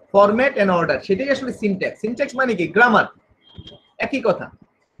 format and order সেটাই আসলে সিনট্যাক্স। সিনট্যাক্স মানে কি? গ্রামার, একই কথা।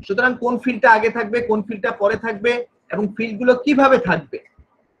 সুতরাং কোন ফিল্ডটা আগে থাকবে, কোন ফিল্ডটা পরে থাকবে, এবং ফিল্ডগুলো কিভাবে থাকবে,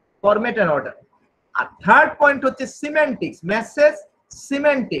 format and order. R third point হচ্ছে সিমেন্টিক্স, মেসেজ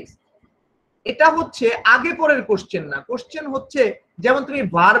সিমেন্টিক্স। এটা হচ্ছে আগে পরের কোশ্চেন না, কোশ্চেন হচ্ছে যেমন তুমি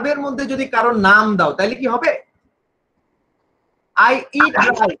ভার্বের মধ্যে যদি কারোর নাম দাও তাহলে কি হবে? আই ইট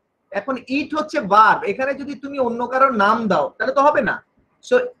রাইস, এখন ইট হচ্ছে ভার্ব, এখানে যদি তুমি অন্য কারোর নাম দাও তাহলে তো হবে না।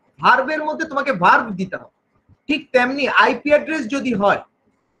 সো ভার্বের মধ্যে তোমাকে ভার্ব দিতে হবে। ঠিক তেমনি আইপি অ্যাড্রেস যদি হয়,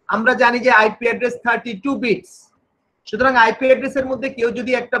 আমরা জানি যে আইপি অ্যাড্রেস 32 বিটস। সুতরাং আইপি অ্যাড্রেসের মধ্যে কেউ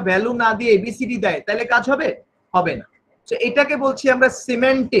যদি একটা ভ্যালু না দিয়ে এবিসিডি দেয় তাহলে কাজ হবে? হবে না। সো এটাকে বলছি আমরা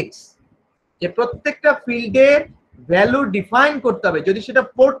সিমেন্টিক্স, যে প্রত্যেকটা ফিল্ডের ভ্যালু ডিফাইন করতে হবে। যদি সেটা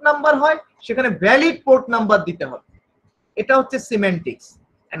পোর্ট নাম্বার হয় সেখানে ভ্যালিড পোর্ট নাম্বার দিতে হবে। এটা হচ্ছে সিমেন্টিক্স।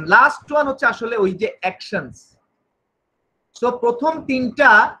 এন্ড লাস্ট ওয়ান হচ্ছে আসলে ওই যে অ্যাকশনস। সো প্রথম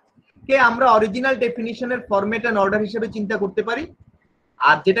 3টা কে আমরা অরিজিনাল ডেফিনিশনের ফরম্যাট এন্ড অর্ডার হিসেবে চিন্তা করতে পারি,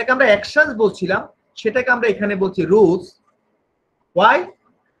 আর যেটাকে আমরা অ্যাকশনস বলছিলাম সেটাকে আমরা এখানে বলছি rules. why,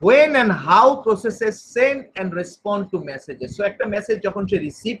 when and how processes send and respond to messages. So একটা মেসেজ যখন সে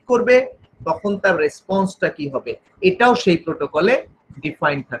রিসিভ করবে তখন তার রেসপন্সটা কি হবে, এটাও সেই প্রোটোকলে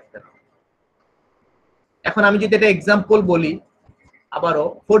ডিফাইন থাকতে হবে। এখন আমি যদি এটা এক্সাম্পল বলি আবারও,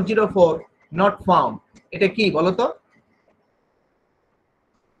 404 নট ফাউন্ড, এটা কি বলো তো?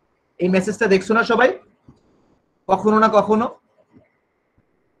 এই মেসেজটা দেখছো না সবাই কখনো না কখনো?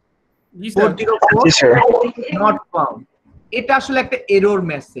 জি স্যার। 404 নট ফাউন্ড, এটা আসলে একটা এরর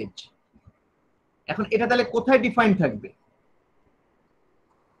মেসেজ। এখন এটা তাহলে কোথায় ডিফাইন থাকবে?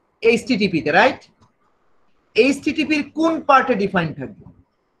 HTTP তে, রাইট? HTTP এর কোন পার্টে ডিফাইন থাকবে?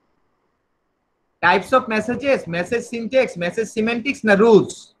 Types of messages, message syntax, message সিমেন্টিক্স, না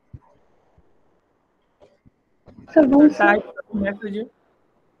রুলস? Sir rules. মেসেজে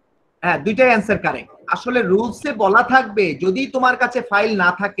হ্যাঁ, দুইটাই অ্যান্সার কারেক্ট। আসলে রুলসে বলা থাকবে যদি তোমার কাছে ফাইল না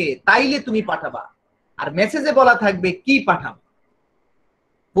থাকে তাইলে তুমি পাঠাবা, আর মেসেজে বলা থাকবে কি পাঠাবো।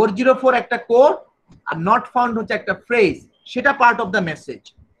 404 একটা কোড, আর নট ফাউন্ড হচ্ছে একটা ফ্রেজ, সেটা পার্ট অফ দ্য মেসেজ।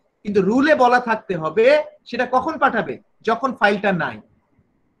 কিন্তু রুলে বলা থাকতে হবে সেটা কখন পাঠাবে, যখন ফাইলটা নাই।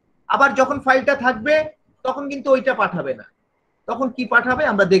 আবার যখন ফাইলটা থাকবে তখন কিন্তু ওইটা পাঠাবে না, তখন কি পাঠাবে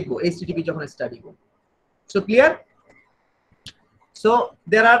আমরা দেখবো HTTP যখন স্টাডি করব। So clear? So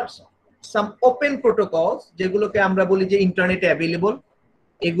there R some open protocols যেগুলোকে আমরা বলি যে ইন্টারনেটে অ্যাভেলেবল।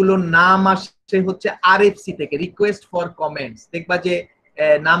 এগুলোর নাম আসছে হচ্ছে RFC থেকে, রিকোয়েস্ট ফর কমেন্টস। দেখবা যে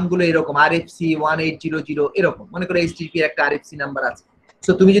নামগুলো এরকম RFC 1800 এরকম, মনে করো HTTP এর একটা RFC নাম্বার আছে।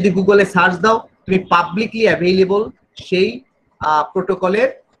 সো তুমি যদি গুগলে সার্চ দাও তুমি পাবলিকলি অ্যাভেলেবল সেই প্রোটোকলের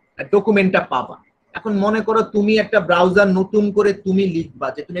ডকুমেন্টটা পাবা। এখন মনে করো তুমি একটা ব্রাউজার নতুন করে তুমি লিখবা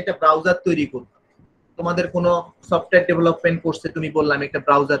যে তুমি একটা ব্রাউজার তৈরি করবে, তোমাদের কোনো সফটওয়্যার ডেভেলপমেন্ট কোর্সে তুমি বললাম একটা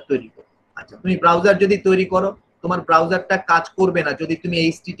ব্রাউজার তৈরি করো। আচ্ছা, তুমি ব্রাউজার যদি তৈরি করো তোমার ব্রাউজারটা কাজ করবে না যদি তুমি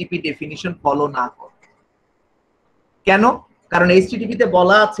HTTP ডেফিনিশন ফলো না করো। কেন? কারণ HTTP তে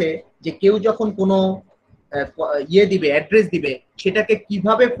বলা আছে যে কেউ যখন কোনো দিবে, অ্যাড্রেস দিবে, সেটাকে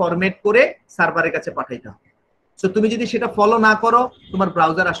কিভাবে ফরম্যাট করে সার্ভারের কাছে পাঠাইতে হবে। সো তুমি যদি সেটা ফলো না করো তোমার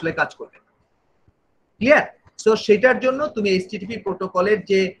ব্রাউজার আসলে কাজ করবে না। ক্লিয়ার? সো সেটার জন্য তুমি এইচটিটিপি প্রোটোকলের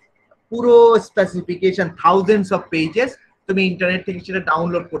যে পুরো স্পেসিফিকেশন থাউজেন্ডস অফ পেজেস তুমি ইন্টারনেট থেকে সেটা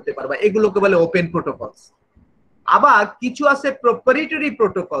ডাউনলোড করতে পারবা, এগুলোকে বলে ওপেন প্রোটোকলস। আবার কিছু আছে প্রপ্রাইটারি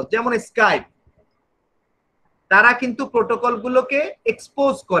প্রোটোকল, যেমন স্কাইপ, তারা কিন্তু প্রোটোকল গুলোকে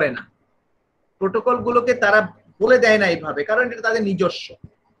এক্সপোজ করে না, প্রোটোকল গুলোকে তারা বলে দেয় না এইভাবে, কারণ এটা তাদের নিজস্ব।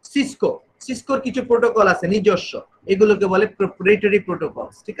 সিসকোর কিছু প্রোটোকল আছে নিজস্ব, এগুলোকে বলে প্রপ্রাইটারি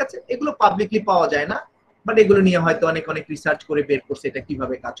প্রোটোকলস, ঠিক আছে? এগুলো পাবলিকলি পাওয়া যায় না, বাট এগুলো নিয়ে হয়তো অনেক রিসার্চ করে বের করছে এটা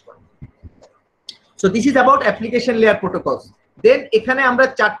কিভাবে কাজ করে। So this is about application layer protocols. দেন এখানে আমরা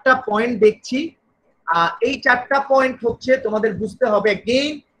 4টা পয়েন্ট দেখছি। এই 4টা পয়েন্ট হচ্ছে তোমাদের বুঝতে হবে।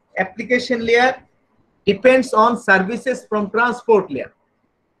 Again application layer depends on services from transport layer.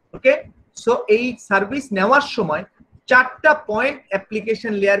 Okay, so এই সার্ভিস নেওয়ার সময় 4টা পয়েন্ট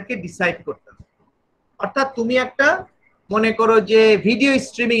অ্যাপ্লিকেশন লেয়ারকে ডিসাইড করতে হবে। অর্থাৎ তুমি একটা মনে করো যে ভিডিও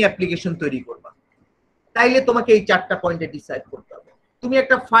স্ট্রিমিং অ্যাপ্লিকেশন তৈরি করবা, তাইলে তোমাকে এই 4টা পয়েন্টে ডিসাইড করতে হবে। তুমি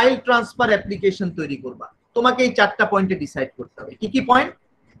একটা ফাইল ট্রান্সফার অ্যাপ্লিকেশন তৈরি করবা, তোমাকে এই 4টা পয়েন্টে ডিসাইড করতে হবে। কি কি পয়েন্ট?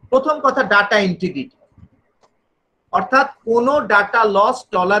 প্রথম কথা, ডাটা ইন্টিগ্রিটি, অর্থাৎ কোনো ডাটা লস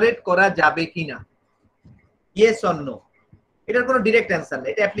টলারেট করা যাবে কিনা, ইয়েস অর নো। এটার কোনো ডিরেক্ট অ্যান্সার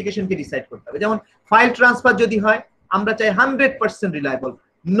নেই, এটা অ্যাপ্লিকেশনকে ডিসাইড করতে হবে। যেমন ফাইল ট্রান্সফার যদি হয়, আমরা চাই 100% reliable,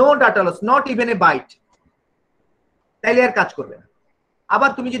 no data loss, not even a byte, তাইলে আর কাজ করবে না। আবার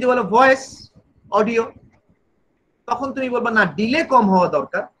তুমি যদি বলো ভয়েস অডিও, তখন তুমি বলবা না, ডিলে কম হওয়া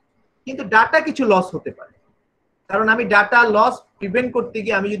দরকার, কিন্তু ডাটা কিছু লস হতে পারে, কারণ আমি ডাটা লস প্রিভেন্ট করতে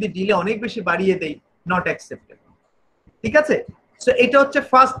গিয়ে আমি যদি ডিলে অনেক বেশি বাড়িয়ে দেই, নট অ্যাকসেপ্টেবল। ঠিক আছে? সো এটা হচ্ছে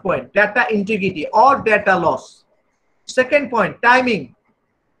first point, data integrity or data loss. Second point, timing,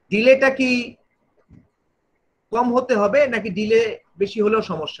 ডিলেটা কি কম হতে হবে নাকি ডিলে বেশি হলেও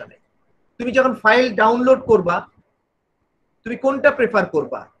সমস্যা নেই। তুমি যখন ফাইল ডাউনলোড করবা, তুমি কোনটা প্রেফার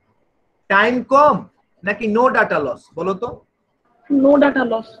করবা, টাইম কম নাকি নো ডাটা লস? বলো তো। No data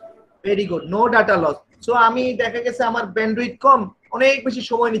loss. Very good, no data loss. So আমি দেখা গেছে আমার ব্যান্ডউইথ কম, অনেক বেশি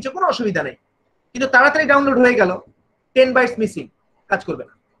সময় নিচ্ছে, কোনো অসুবিধা নেই, কিন্তু তাড়াতাড়ি ডাউনলোড হয়ে গেল, 10 বাইটস মিসিং, কাজ করবে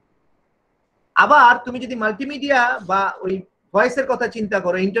না। আবার তুমি যদি মাল্টিমিডিয়া বা ওই ভয়েসের কথা চিন্তা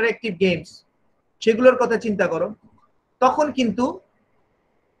করো, ইন্টারঅ্যাক্টিভ গেমস, সেগুলোর কথা চিন্তা করো, তখন কিন্তু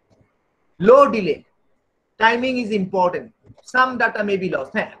লো delay, timing is important, some data may be loss.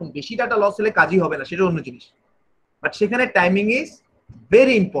 হ্যাঁ, এখন বেশি ডাটা লস হলে কাজই হবে না, সেটা অন্য জিনিস, বাট সেখানে টাইমিং ইজ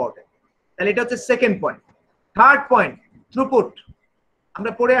ভেরি ইম্পর্টেন্ট। তাহলে এটা হচ্ছে second point. Third point, throughput.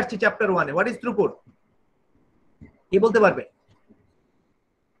 আমরা পড়ে আসছি চ্যাপ্টার 1-এ, হোয়াট ইজ থ্রুপুট? কে বলতে পারবে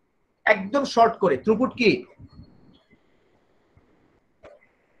একদম শর্ট করে? থ্রুপুট কি?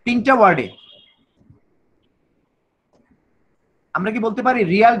 3টা ওয়ার্ডে আমরা কি বলতে পারি?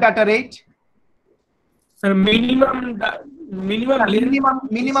 Real data rate, sir minimum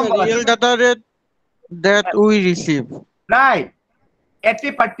minimum real data rate that we receive. Right, at a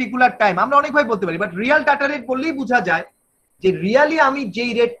particular time. আমরা অনেক ভাবে বলতে পারি, বাট রিয়াল ডাটা রেট বললেই বোঝা যায় যে রিয়ালি আমি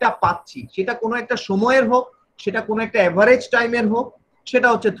যেই রেটটা পাচ্ছি, সেটা কোনো একটা সময়ের হোক, সেটা কোনো একটা এভারেজ টাইমের হোক, সেটা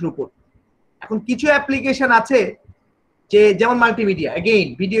হচ্ছে থ্রুপুট। এখন কিছু অ্যাপ্লিকেশন আছে যে, যেমন মাল্টিমিডিয়া, अगेन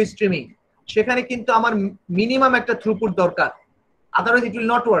ভিডিও স্ট্রিমিং, সেখানে কিন্তু আমার মিনিমাম একটা থ্রুপুট দরকার, otherwise it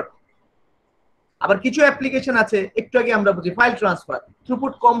will not work. আবার কিছু অ্যাপ্লিকেশন আছে, একটু আগে আমরা বুঝি ফাইল ট্রান্সফার,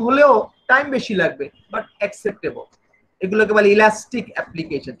 থ্রুপুট কম হলেও টাইম বেশি লাগবে, বাট অ্যাকসেপ্টেবল। এগুলোকে বলে ইলাস্টিক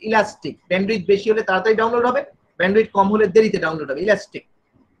অ্যাপ্লিকেশন। ইলাস্টিক, ব্যান্ডউইথ বেশি হলে তাড়াতাড়ি ডাউনলোড হবে, ব্যান্ডউইথ কম হলে দেরিতে ডাউনলোড হবে, ইলাস্টিক।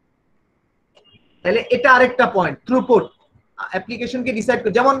 তাহলে এটা আরেকটা পয়েন্ট, থ্রুপুট অ্যাপ্লিকেশনকে ডিসাইড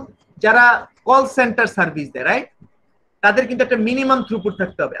করে। যেমন যারা কল সেন্টার সার্ভিস দেয়, রাইট, তাদের কিন্তু একটা মিনিমাম থ্রুপুট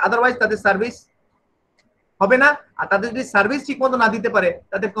থাকতে হবে, আদারওয়াইজ তাদের সার্ভিস হবে না। আর তাদের যদি সার্ভিস ঠিক মতো না দিতে পারে,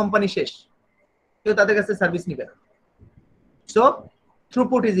 তাদের কোম্পানি শেষ, কেউ তাদের কাছে সার্ভিস নিবে না। So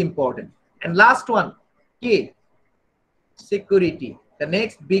throughput is important. And last one কি? Security, the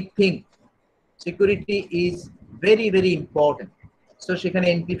next big thing. Security is very very important. So সেখানে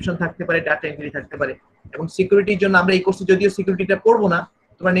এনক্রিপশন থাকতে পারে, ডাটা এন্ট্রি থাকতে পারে, এবং সিকিউরিটির জন্য আমরা এই কোর্সে যদিও সিকিউরিটিটা পড়বো না,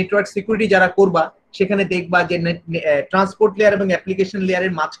 তোমরা নেটওয়ার্ক সিকিউরিটি যারা করবা, সেখানে দেখবা যে ট্রান্সপোর্ট লেয়ার এবং অ্যাপ্লিকেশন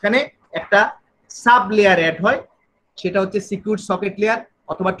লেয়ারের মাঝখানে একটা সাব লেয়ার অ্যাড হয়, সেটা হচ্ছে সিকিউর সকেট লেয়ার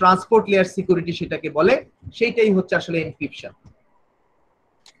অথবা ট্রান্সপোর্ট লেয়ার সিকিউরিটি সেটাকে বলে, সেইটাই হচ্ছে আসলে এনক্রিপশন।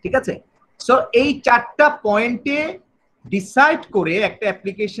 ঠিক আছে? সো এই 4টা পয়েন্টে ডিসাইড করে একটা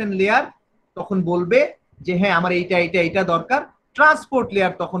অ্যাপ্লিকেশন লেয়ার তখন বলবে যে হ্যাঁ আমার এইটা এইটা এইটা দরকার, ট্রান্সপোর্ট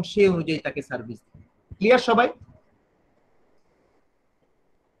লেয়ার তখন সেই অনুযায়ী তাকে সার্ভিস। ক্লিয়ার সবাই?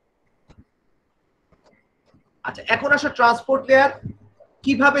 আচ্ছা, এখন আসো ট্রান্সপোর্ট লেয়ার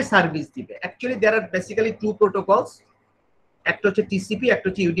কিভাবে সার্ভিস দিবে। অ্যাকচুয়ালি দেয়ার আর বেসিক্যালি 2 প্রোটোকলস, একটা হচ্ছে টিসিপি, একটা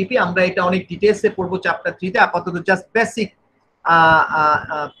হচ্ছে ইউডিপি। আমরা এটা অনেক ডিটেইলসে পড়বো চ্যাপ্টার 3-তে, আপাতত জাস্ট বেসিক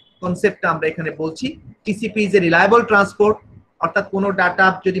কনসেপ্টটা আমরা এখানে বলছি। TCP is a reliable transport, অর্থাৎ কোনো ডাটা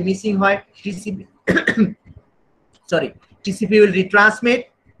যদি মিসিং হয় TCP will retransmit.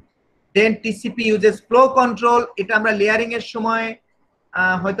 Then TCP uses flow control, এটা আমরা লেয়ারিং এর সময়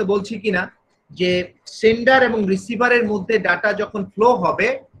হয়তো বলছি কিনা, যে সেন্ডার এবং রিসিভারের মধ্যে ডাটা যখন ফ্লো হবে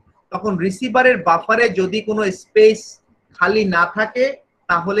তখন রিসিভারের বাফারে যদি কোনো স্পেস খালি না থাকে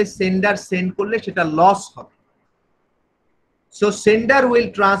তাহলে সেন্ডার সেন্ড করলে সেটা লস হবে। So sender will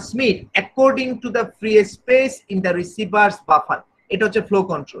transmit according to the free space in the receiver's buffer. এটা হচ্ছে ফ্লো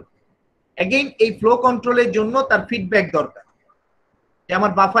কন্ট্রোল। এগেইন এই ফ্লো কন্ট্রোলের জন্য তার ফিডব্যাক দরকার, যে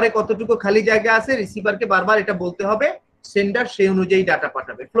আমার বাফারে কতটুকু খালি জায়গা আছে, রিসিভারকে বারবার এটা বলতে হবে, সেন্ডার সেই অনুযায়ী ডাটা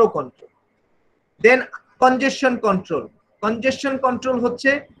পাঠাবে, ফ্লো কন্ট্রোল। দেন কনজেশন কন্ট্রোল। কনজেশন কন্ট্রোল হচ্ছে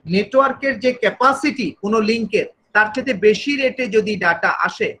নেটওয়ার্কের যে ক্যাপাসিটি কোনো লিংকের তার থেকে বেশি রেটে যদি ডাটা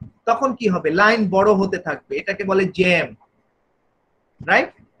আসে তখন কি হবে, লাইন বড় হতে থাকবে, এটাকে বলে জ্যাম,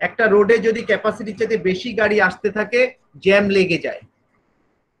 রাইট? একটা রোডে যদি ক্যাপাসিটির চাইতে বেশি গাড়ি আসতে থাকে জ্যাম লেগে যায়।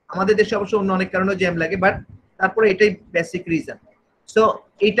 আমাদের দেশে অবশ্য অন্য অনেক কারণে জ্যাম লাগে, বাট তারপরে এটাই বেসিক রিজন। সো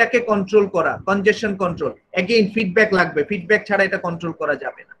এটাকে কন্ট্রোল করা, কনজেশন কন্ট্রোল। এগেইন ফিডব্যাক লাগবে, ফিডব্যাক ছাড়া এটা কন্ট্রোল করা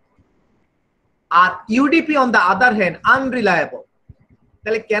যাবে না। আর UDP on the other hand unreliable.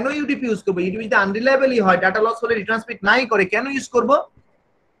 তাহলে কেন ইউডিপি ইউজ করবো? ইউডিপি যদি আনরিলায়েবলই হয়, ডাটা লস হলে রিট্রান্সমিট নাই করে, কেন ইউজ করব?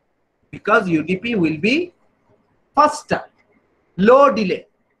 Because UDP will be ফাস্টার, low delay.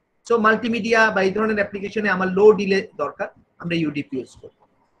 So multimedia বা এই ধরনের অ্যাপ্লিকেশনে আমার লো ডিলে দরকার, আমরা ইউডিপি ইউজ করব।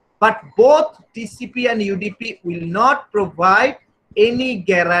 But both TCP and UDP will not provide any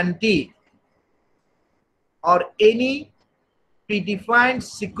guarantee or any predefined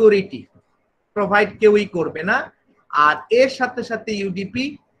security, provide কেউই করবে না। আর এর সাথে সাথে ইউডিপি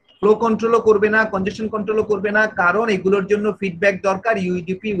ফ্লো কন্ট্রোলও করবে না, কনজেশন কন্ট্রোলও করবে না, কারণ এগুলোর জন্য ফিডব্যাক দরকার।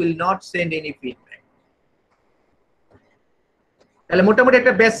 UDP will not send any feedback. তাহলে মোটামুটি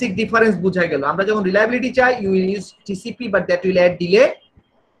একটা বেসিক ডিফারেন্স বোঝা গেল। আমরা যখন রিলায়েবিলিটি চাই you will use TCP, but that will add delay.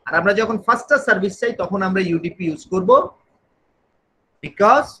 আর আমরা যখন ফাস্টার সার্ভিস চাই তখন আমরা ইউডিপি ইউজ করব,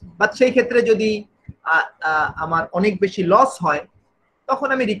 বিকজ বাট সেই ক্ষেত্রে যদি আমার অনেক বেশি লস হয় তখন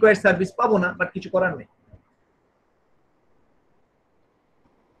আমি রিকোয়ার্ড সার্ভিস পাবো না, বাট কিছু করার নেই।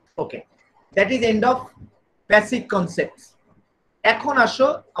 ওকে, that is end of basic concepts. এখন আসো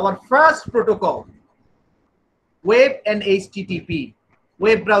our first protocol, web and HTTP.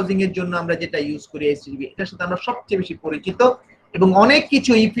 Web browsing এর জন্য আমরা যেটা ইউজ করি এইচটিটিপি, এটার সাথে আমরা সবচেয়ে বেশি পরিচিত। এবং অনেক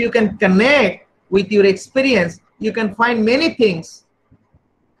কিছু, if you can connect with your experience, you can find many things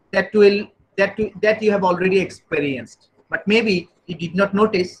that you have already experienced, but maybe you did not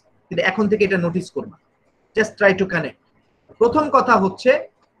notice. কিন্তু এখন থেকে এটা নোটিস করবা, জাস্ট ট্রাই টু কানেক্ট। প্রথম কথা হচ্ছে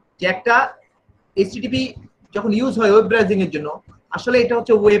যে একটা এইচটিটিপি যখন ইউজ হয় ওয়েব ব্রাউজিং এর জন্য, আসলে এটা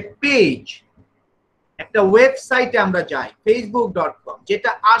হচ্ছে ওয়েব পেজ। একটা ওয়েবসাইটে আমরা যাই, facebook.com, যেটা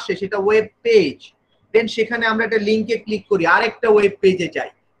আসে সেটা ওয়েব পেজ। দেন সেখানে আমরা একটা লিংকে ক্লিক করি, আরেকটা ওয়েব পেজে যাই,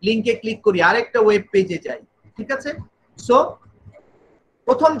 লিংকে ক্লিক করি, আরেকটা ওয়েব পেজে যাই, ঠিক আছে? সো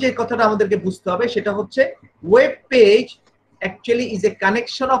প্রথম যে কথাটা আমাদেরকে বুঝতে হবে সেটা হচ্ছে web page actually is a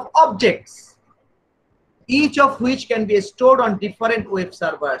connection of objects, each of which can be stored on different web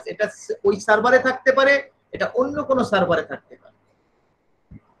servers. এটা ওই সার্ভারে থাকতে পারে, এটা অন্য কোনো সার্ভারে থাকতে পারে,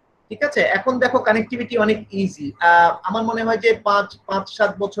 ঠিক আছে? এখন দেখো কানেক্টিভিটি অনেক ইজি। আমার মনে হয় যে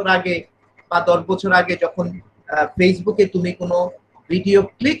 5-7 বছর আগে বা 10 বছর আগে যখন ফেসবুকে তুমি কোনো ভিডিও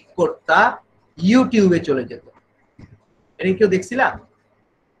ক্লিক করতা ইউটিউবে চলে যেত, এটা কেউ দেখছিলা?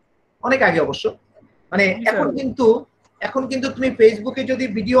 অনেক আগে অবশ্য। মানে এখন কিন্তু তুমি ফেসবুকে যদি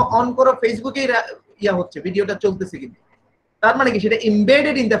ভিডিও অন করো, ফেসবুকে ইয়া হচ্ছে, ভিডিওটা চলতেছে, কিন্তু তার মানে কি সেটা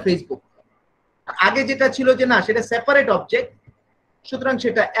এমবেডেড ইন দা ফেসবুক। আগে যেটা ছিল যে না, সেটা সেপারেট অবজেক্ট, সুতরাং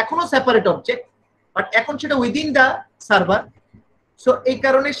সেটা এখনো সেপারেট অবজেক্ট, বাট এখন সেটা উইদিন দা সার্ভার। সো এই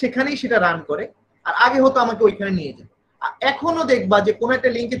কারণে সেখানেই সেটা রান করে। আর আগে হতো আমাকে ওইখানে নিয়ে যেত। আর এখনো দেখবা যে কোনো একটা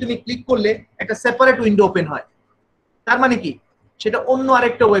লিংকে তুমি ক্লিক করলে একটা সেপারেট উইন্ডো ওপেন হয়, তার মানে কি সেটা অন্য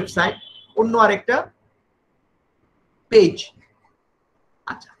আরেকটা ওয়েবসাইট, অন্য আরেকটা পেজ।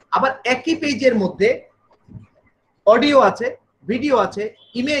 আচ্ছা, আবার একই পেজের মধ্যে অডিও আছে, ভিডিও আছে,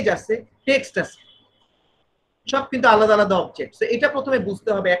 ইমেজ আছে, টেক্সট আছে, সব কিন্তু আলাদা আলাদা অবজেক্ট। তো এটা প্রথমে বুঝতে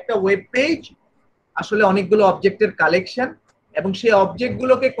হবে, একটা ওয়েব পেজ আসলে অনেকগুলো অবজেক্টের কালেকশন, এবং সেই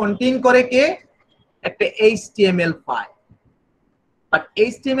অবজেক্টগুলোকে কন্টেইন করে কে? একটা HTML file. But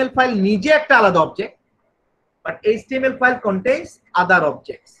HTML file নিজে একটা আলাদা object, but HTML file contains other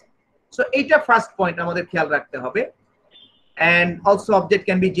objects. So এটা ফার্স্ট পয়েন্ট আমাদের খেয়াল রাখতে হবে। And also object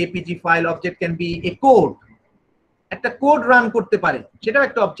can be JPG file, object can be a code. একটা কোড রান করতে পারে, সেটাও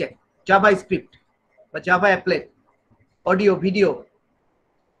একটা অবজেক্ট, জাভা স্ক্রিপ্ট বা জাভা অ্যাপলেট, অডিও, ভিডিও।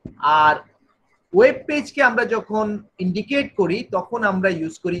 আর ওয়েব পেজকে আমরা যখন ইন্ডিকেট করি তখন আমরা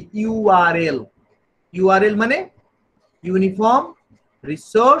ইউজ করি ইউআরএল। ইউআরএল মানে ইউনিফর্ম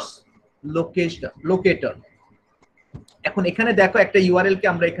রিসোর্স লোকেটর। এখন এখানে দেখো একটা ইউআরএল কে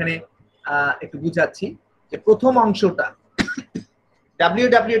আমরা এখানে একটু বুঝাচ্ছি যে প্রথম অংশটা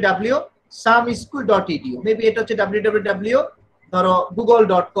www.samschool.edu, মেবি এটা হচ্ছে www ধরো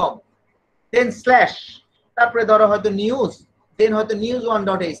google.com, দেন স্ল্যাশ, তারপরে ধরো হয়তো নিউজ, দেন হয়তো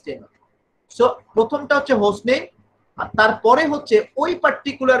news1.html। সো প্রথমটা হচ্ছে হোস্ট নেম, আর তারপরে হচ্ছে ওই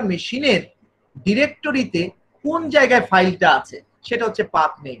পার্টিকুলার মেশিনের ডিরেক্টরিতে কোন জায়গায় ফাইলটা আছে সেটা হচ্ছে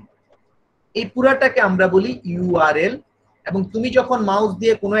পাথ নেম। এই পুরাটাকে আমরা বলি ইউআরএল। এবং তুমি যখন মাউস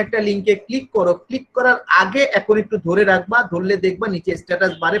দিয়ে কোনো একটা লিংকে ক্লিক করো, ক্লিক করার আগে এখন একটু ধরে রাখবা, ধরলে দেখবা নিচে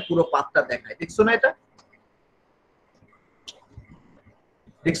স্ট্যাটাস বারে পুরো পাথটা দেখায়। দেখছো না এটা?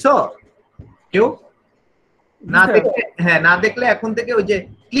 দেখছো কেউ? না দেখলে, হ্যাঁ, না দেখলে এখন থেকে ওই যে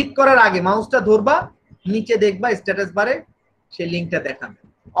ক্লিক করার আগে মাউসটা ধরবা, নিচে দেখবা স্ট্যাটাস বারে সেই লিংকটা দেখাবে।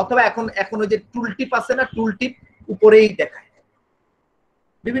 অথবা এখন ওই যে টুল টিপ আছে না, টুল টিপ উপরেই দেখায়,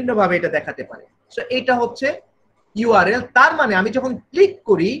 বিভিন্ন ভাবে এটা দেখাতে পারে। সো এটা হচ্ছে ইউআরএল। তার মানে আমি যখন ক্লিক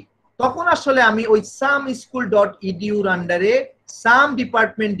করি তখন আসলে আমি ওই samschool.edu এর আন্ডারে, সাম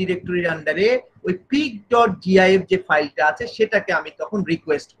ডিপার্টমেন্ট ডিরেক্টরির আন্ডারে ওই pic.gif যে ফাইলটা আছে সেটাকে আমি তখন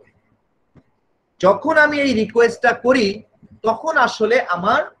রিকোয়েস্ট করি। যখন আমি এই রিকোয়েস্টটা করি তখন আসলে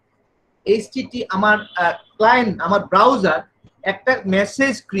আমার আমার ক্লায়েন্ট, আমার ব্রাউজার একটা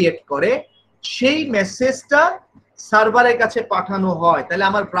মেসেজ ক্রিয়েট করে, সেই মেসেজটা সার্ভারের কাছে পাঠানো হয়। তাহলে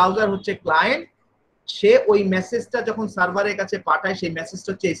আমার ব্রাউজার হচ্ছে ক্লায়েন্ট, সে ওই মেসেজটা যখন সার্ভারের কাছে পাঠায় সেই মেসেজটা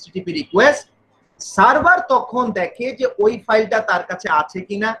হচ্ছে এইচটিটিপি রিকোয়েস্ট। সার্ভার তখন দেখে যে ওই ফাইলটা তার কাছে আছে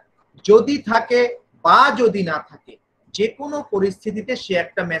কিনা, যদি থাকে বা যদি না থাকে যে কোনো পরিস্থিতিতে সে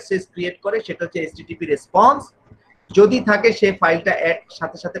একটা মেসেজ ক্রিয়েট করে, সেটা হচ্ছে এইচটিটিপি রেসপন্স। যদি থাকে সে ফাইলটা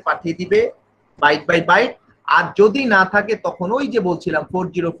সাথে সাথে পাঠিয়ে দিবে বাইট বাই বাইট, আর যদি না থাকে তখন ওই যে বলছিলাম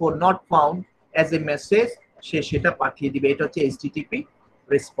 404 not found as a message, সে সেটা পাঠিয়ে দিবে। এটা হচ্ছে এইচটিটিপি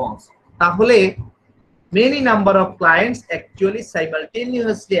রেসপন্স। তাহলে many number of clients actually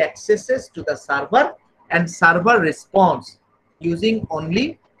simultaneously accesses to the server and server response using only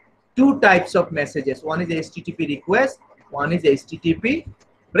two types of messages. One is HTTP request, one is HTTP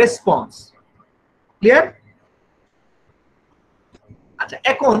response. Clear? আচ্ছা,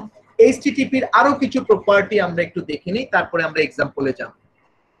 এখন HTTP এর আরো কিছু property আমরা একটু দেখে নিই, তারপরে আমরা এক্সাম্পলে যাব।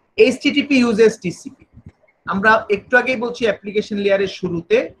 HTTP uses TCP। আমরা একটু আগেই বলছি অ্যাপ্লিকেশন লেয়ারের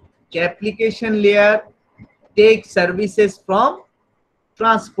শুরুতে যে application layer take services from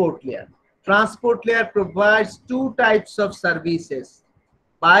transport layer. Transport layer provides two types of services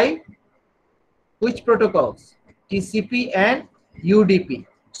by which protocols? TCP and UDP.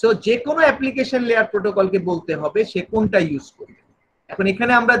 So যে কোনো অ্যাপ্লিকেশন লেয়ার প্রোটোকলকে বলতে হবে সে কোনটা ইউজ করবে। এখন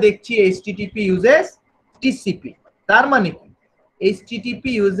এখানে আমরা দেখছি HTTP uses TCP। তার মানে কি? HTTP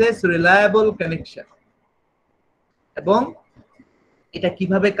uses reliable connection। এবং এটা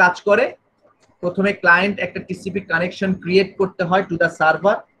কিভাবে কাজ করে? প্রথমে ক্লায়েন্ট একটা টিসিপি কানেকশন ক্রিয়েট করতে হয় to the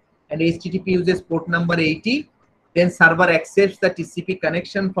server, and HTTP uses port number 80, then server accepts the TCP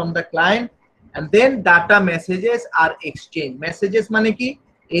connection from the client, and then data messages are exchanged. Messages মানে কি?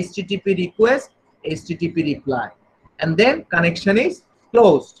 HTTP request, HTTP reply, and then connection is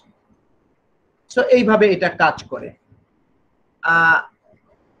closed. So এইভাবে এটা কাজ করে।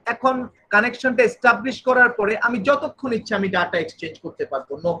 এখন কানেকশনটা establish করার পরে আমি যতক্ষণ ইচ্ছা আমি ডাটা এক্সচেঞ্জ করতে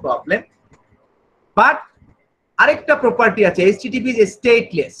পারবো, নো প্রবলেম। বাট আরেকটা প্রপার্টি আছে, HTTP ইজ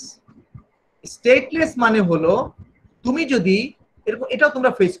স্টেটলেস। স্টেটলেস মানে হলো তুমি যদি এরকম, এটাও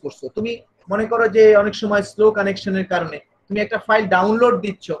তোমরা ফেস করছো, তুমি মনে করো যে অনেক সময় স্লো কানেকশনের কারণে তুমি একটা ফাইল ডাউনলোড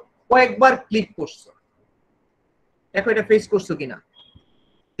দিচ্ছ, কয়েকবার ক্লিক করছো, দেখো এটা ফেস করছো কিনা।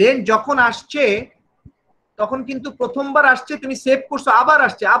 দেন যখন আসছে তখন কিন্তু প্রথমবার আসছে, তুমি সেভ করছো, আবার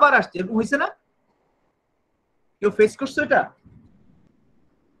আসছে এরকম হয়েছে না? কেউ ফেস করছো এটা?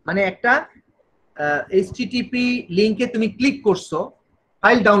 মানে একটা HTTP লিংকে তুমি ক্লিক করছো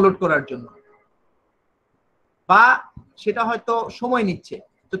ফাইল ডাউনলোড করার জন্য, বা সেটা হয়তো সময় নিচ্ছে,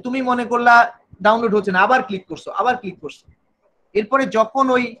 তো তুমি মনে করলা ডাউনলোড হচ্ছে না, আবার ক্লিক করছো। এরপরে যখন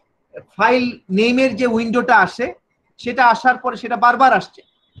ওই ফাইল নেমের যে উইন্ডোটা আসে, সেটা আসার পরে সেটা বারবার আসছে,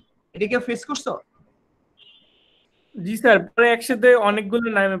 এটা কেউ ফেস করছো? জি স্যার, পরে একসাথে অনেকগুলো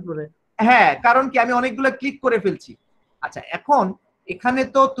নামে পড়ে। হ্যাঁ, কারণ কি আমি অনেকগুলো ক্লিক করে ফেলছি। আচ্ছা, এখন এখানে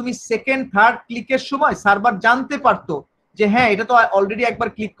তো তুমি সেকেন্ড থার্ড ক্লিকের সময় সার্ভার জানতে পারতো যে হ্যাঁ এটা তো অলরেডি একবার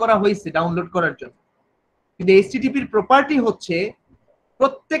ক্লিক করা হয়েছে ডাউনলোড করার জন্য, কিন্তু HTTP এর প্রপার্টি হচ্ছে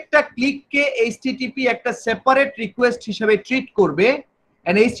প্রত্যেকটা ক্লিককে HTTP একটা সেপারেট রিকোয়েস্ট হিসেবে ট্রিট করবে,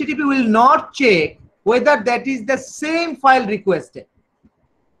 and HTTP will not check whether that is the same file requested.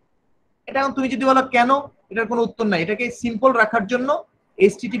 এটা এখন তুমি যদি বলো কেন, এটার কোনো উত্তর নাই। এটাকে সিম্পল রাখার জন্য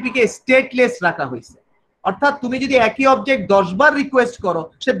এইচটিটিপি কে স্টেটলেস রাখা হয়েছে। অর্থাৎ তুমি যদি একই অবজেক্ট 10 বার রিকোয়েস্ট করো,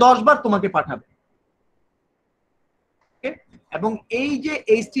 সে 10 বার তোমাকে পাঠাবে। এবং এই যে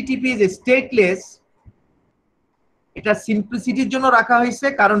এইচটিটিপি ইজ স্টেটলেস, এটা সিম্পলিসিটির জন্য রাখা হয়েছে।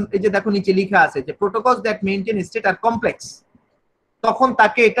 কারণ এই যে দেখো নিচে লেখা আছে যে protocols that maintain state R complex, তখন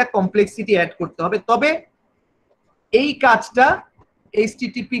তাকে এটা কমপ্লেক্সিটি অ্যাড করতে হবে। তবে এই কাজটা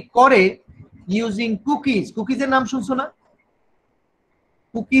এইচটিটিপি করে ইউজিং কুকিজ। কুকিজের নাম শুনছো না?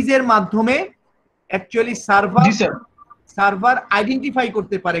 কুকিজের মাধ্যমে অ্যাকচুয়ালি সার্ভার আইডেন্টিফাই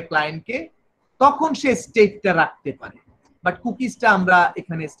করতে পারে ক্লায়েন্টকে, তখন সে স্টেটটা রাখতে পারে। বাট কুকিজটা আমরা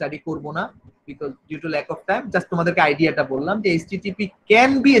এখানে স্টাডি করব না, because due to lack of time. Just তোমাদেরকে আইডিয়াটা বললাম যে HTTP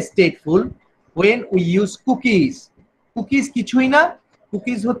can be stateful when we use cookies. Cookies কিছুই না,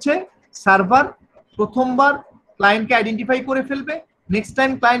 কুকিজ হচ্ছে সার্ভার প্রথমবার ক্লায়েন্টকে আইডেন্টিফাই করে ফেলবে, নেক্সট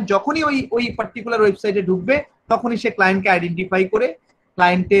টাইম ক্লায়েন্ট যখনই ওই পার্টিকুলার ওয়েবসাইটে ঢুকবে তখনই সে ক্লায়েন্টকে আইডেন্টিফাই করে,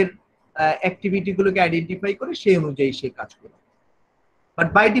 ক্লায়েন্টের অ্যাক্টিভিটি গুলোকে আইডেন্টিফাই করে সেই অনুযায়ী সে কাজ করবে। But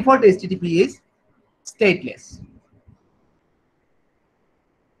by default HTTP is stateless.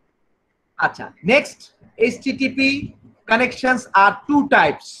 আচ্ছা, নেক্সট, HTTP কানেকশনস আর টু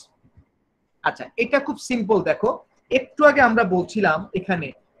টাইপস। আচ্ছা, এটা খুব সিম্পল। দেখো, একটু আগে আমরা বলছিলাম এখানে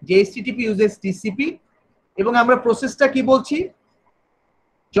যে HTTP ইউজেস TCP, এবং আমরা প্রসেসটা কি বলছি,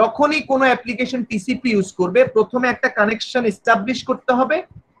 যখনই কোনো অ্যাপ্লিকেশন TCP ইউজ করবে প্রথমে একটা কানেকশন এস্টাবলিশ করতে হবে,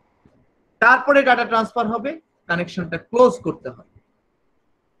 তারপরে ডাটা ট্রান্সফার হবে, কানেকশনটা ক্লোজ করতে হবে।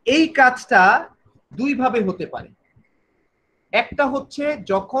 এই কাজটা দুই ভাবে হতে পারে। একটা হচ্ছে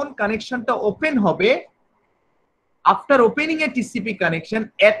যখন কানেকশনটা ওপেন হবে, after opening a TCP connection,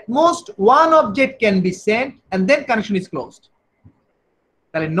 at most one object can be sent and then connection is closed.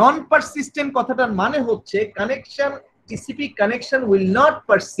 তাহলে নন পারসিস্টেন্ট কথাটার মানে হচ্ছে connection, TCP connection will not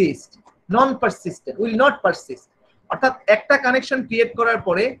persist, non persistent will not persist। অর্থাৎ একটা কানেকশন ক্রিয়েট করার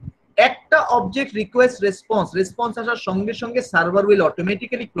পরে একটা object request response আসার সঙ্গে সঙ্গে server will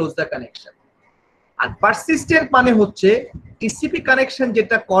automatically close the connection। R persistent মানে হচ্ছে TCP কানেকশন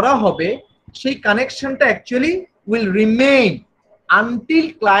যেটা করা হবে সেই কানেকশনটা actually will remain until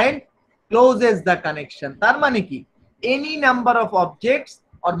client closes the connection। তার মানে কি, any number of objects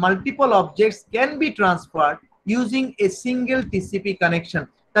or multiple objects can be transferred using a single TCP connection।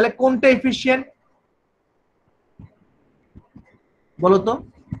 তাহলে কোনটা এফিশিয়েন্ট বলো তো?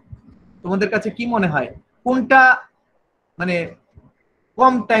 তোমাদের কাছে কি মনে হয় কোনটা মানে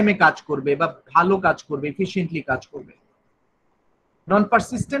কম টাইমে কাজ করবে বা ভালো কাজ করবে, এফিশিয়েন্টলি কাজ করবে? নন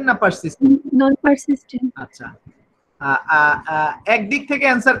পারসিস্টেন্ট না পারসিস্টেন্ট? নন পারসিস্টেন্ট। আচ্ছা, একদিক থেকে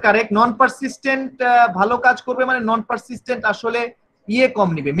অ্যান্সার কারেক্ট। নন পারসিস্টেন্ট ভালো কাজ করবে, মানে নন পারসিস্টেন্ট আসলে কম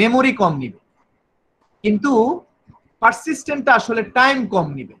নিবে, মেমোরি কম নিবে, কিন্তু পারসিস্টেন্টটা আসলে টাইম কম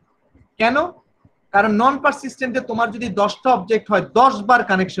নিবে। কেন? কারণ নন পারসিস্টেন্টে তোমার যদি 10টা অবজেক্ট হয় 10 বার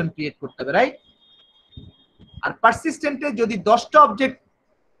কানেকশন ক্রিয়েট করতে হবে, রাইট? আর পারসিস্টেন্টে যদি 10টা অবজেক্ট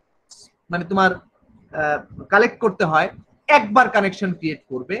মানে তোমার কালেক্ট করতে হয়, একবার কানেকশন ক্রিয়েট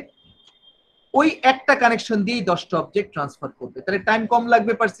করবে, ওই একটা কানেকশন দিয়েই 10টা অবজেক্ট ট্রান্সফার করবে, তাহলে টাইম কম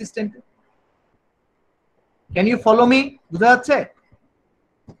লাগবে পারসিস্টেন্টে। Can you follow me? বুঝা যাচ্ছে?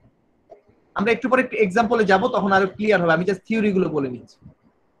 আমরা একটু পরে এক্সাম্পলে যাব, তখন আরো ক্লিয়ার হবে। আমি জাস্ট থিওরি গুলো বলে নিচ্ছি।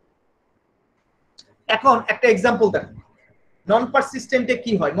 এখন একটা এক্সাম্পল দেখো, নন পারসিস্টেন্টে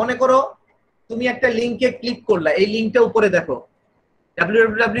কি হয়। মনে করো তুমি একটা লিংকে ক্লিক করলা, এই লিংকটা উপরে দেখো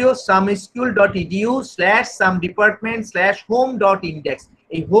www.someSchool.edu/somedepartment/home.index।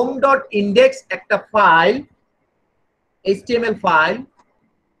 এই home.index একটা file, HTML file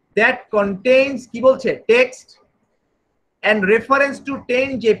that contains কি বলছে, text and reference to 10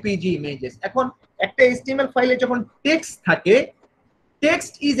 JPG images। এখন একটা HTML ফাইলে যখন টেক্সট থাকে,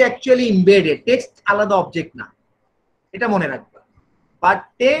 text is actually embedded, text আলাদা অবজেক্ট না, এটা মনে রাখবা। বাট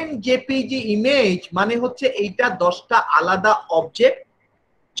 10 JPG ইমেজ মানে হচ্ছে এইটা 10টা আলাদা অবজেক্ট,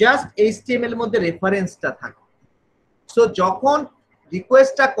 জাস্ট HTML এর মধ্যে রেফারেন্সটা থাকে। সো যখন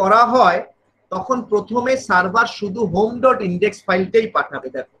রিকোয়েস্টটা করা হয় তখন প্রথমে সার্ভার শুধু home.index ফাইলটাই পাঠাবে।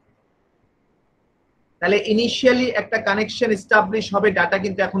 দেখো, তাহলে ইনিশিয়ালি একটা কানেকশন এস্টাবলিশ হবে, ডাটা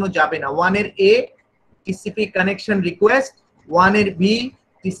কিন্তু এখনো যাবে না। 1 এর A TCP কানেকশন রিকোয়েস্ট, 1 এর B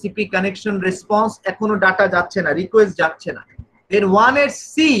TCP কানেকশন রেসপন্স, এখনো ডাটা যাচ্ছে না, রিকোয়েস্ট যাচ্ছে না। এর 1 এর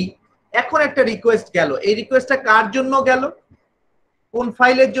C এখন একটা রিকোয়েস্ট গেল, এই রিকোয়েস্টটা কার জন্য গেল, কোন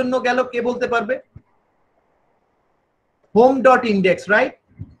ফাইলের জন্য গেল, কে বলতে পারবে? home.index, right?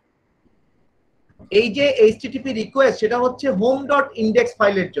 এই যে HTTP রিকোয়েস্ট সেটা হচ্ছে home.index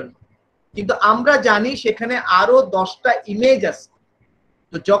ফাইলের জন্য, কিন্তু আমরা জানি সেখানে আরো 10টা ইমেজ আছে।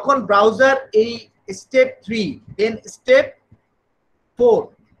 তো যখন ব্রাউজার এই স্টেপ 3 দেন স্টেপ 4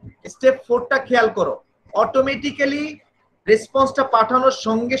 স্টেপ 4টা খেয়াল করো, অটোমেটিক্যালি রেসপন্সটা পাঠানোর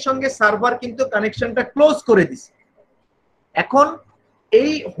সঙ্গে সঙ্গে সার্ভার কিন্তু কানেকশনটা ক্লোজ করে দিছে। এখন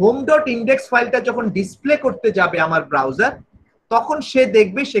এই হোম ডট ইন্ডেক্স ফাইলটা যখন ডিসপ্লে করতে যাবে আমার ব্রাউজার, তখন সে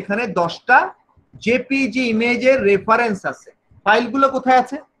দেখবে সেখানে 10টা জেপিজি ইমেজের রেফারেন্স আছে। ফাইলগুলো কোথায়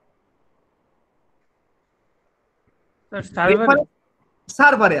আছে?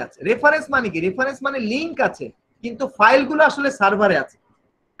 সার্ভারে আছে। রেফারেন্স মানে কি? রেফারেন্স মানে লিংক আছে, কিন্তু ফাইলগুলো আসলে সার্ভারে আছে।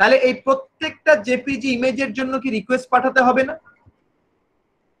 তাহলে এই প্রত্যেকটা জেপিজি ইমেজের জন্য কি রিকোয়েস্ট পাঠাতে হবে না?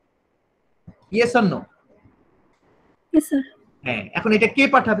 Yes or no? Yes, sir. হ্যাঁ, এখন এটা কে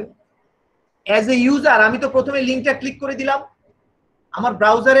পাঠাবে? অ্যাজ এ ইউজার আমি তো প্রথমে লিংকটা ক্লিক করে দিলাম, আমার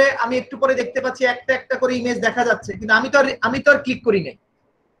ব্রাউজারে আমি একটু পরে দেখতে পাচ্ছি একটা একটা করে ইমেজ দেখা যাচ্ছে, কিন্তু আমি তো আর ক্লিক করি নাই।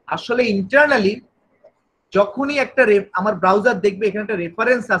 আসলে ইন্টারনালি যখনই একটা আমার ব্রাউজার দেখবে এখানে একটা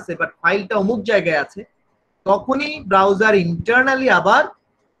রেফারেন্স আছে বাট ফাইলটা অমুক জায়গায় আছে, তখনই ব্রাউজার ইন্টারনালি আবার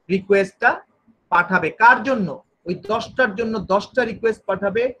রিকোয়েস্টটা পাঠাবে। কার জন্য? ওই 10টার জন্য 10টা রিকোয়েস্ট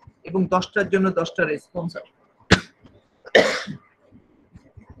পাঠাবে এবং 10টার জন্য 10টা রেসপন্স আসবে।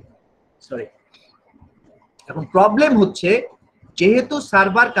 সরি, এখন প্রবলেম হচ্ছে যেহেতু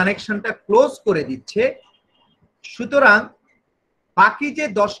সার্ভার কানেকশনটা ক্লোজ করে দিচ্ছে, সুতরাং বাকি যে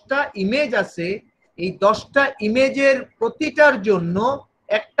 10টা ইমেজ আছে এই 10টা ইমেজের প্রতিটার জন্য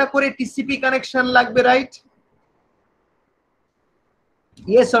একটা করে টিসিপি কানেকশন লাগবে, রাইট?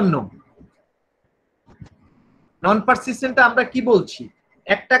 Yes or no? নন পারসিস্টেন্টটা আমরা কি বলছি?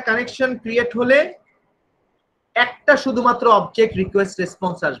 একটা কানেকশন ক্রিয়েট হলে একটা শুধুমাত্র অবজেক্ট রিকোয়েস্ট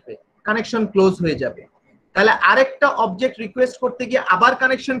রেসপন্স আসবে, কানেকশন ক্লোজ হয়ে যাবে। তাহলে আরেকটা অবজেক্ট রিকোয়েস্ট করতে গিয়ে আবার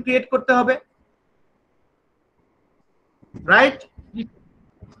কানেকশন ক্রিয়েট করতে হবে, রাইট?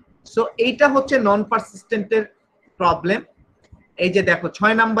 সো এইটা হচ্ছে নন পারসিস্টেন্টের প্রবলেম। এই যে দেখো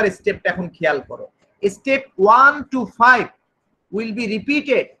 6 নাম্বার স্টেপটা এখন খেয়াল করো। Step 1 to 5 will be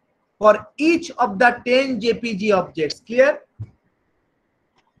repeated for each of the 10 jpg objects. Clear?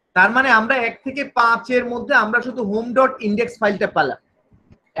 তার মানে আমরা 1 থেকে 5 এর মধ্যে আমরা শুধু হোম ডট ইন্ডেক্স ফাইলটা পেলাম।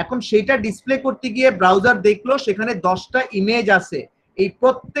 এখন সেটা ডিসপ্লে করতে গিয়ে ব্রাউজার দেখলো সেখানে 10টা ইমেজ আছে, এই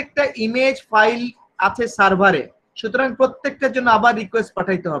প্রত্যেকটা ইমেজ ফাইল আছে সার্ভারে, সুতরাং প্রত্যেকটার জন্য আবার রিকোয়েস্ট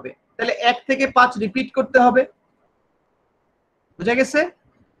পাঠাইতে হবে। তাহলে 1 থেকে 5 রিপিট করতে হবে। বুঝা গেছে?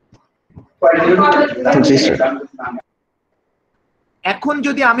 জি স্যার। এখন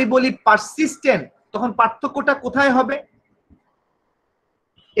যদি আমি বলি পারসিস্টেন্ট, তখন পার্থক্যটা কোথায় হবে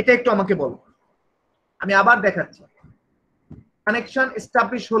এটা একটু আমাকে বলো। আমি আবার দেখাচ্ছি। কানেকশন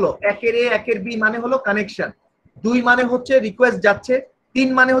এস্টাবলিশ হলো, 1 এর এ 1 এর বি মানে হলো কানেকশন, 2 মানে হচ্ছে রিকোয়েস্ট যাচ্ছে, 3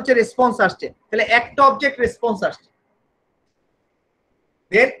 মানে হচ্ছে রেসপন্স আসছে। তাহলে একটা অবজেক্ট রেসপন্স আসছে।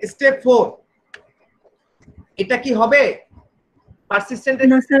 দেন স্টেপ 4, এটা কি হবে পারসিস্টেন্টের?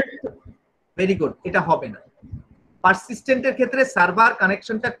 না স্যার। ভেরি গুড, এটা হবে না। পারসিস্টেন্টের ক্ষেত্রে সার্ভার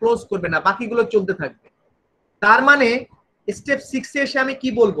কানেকশনটা ক্লোজ করবে না, বাকিগুলো চলতে থাকবে। তার মানে স্টেপ 6 এ এসে আমি কি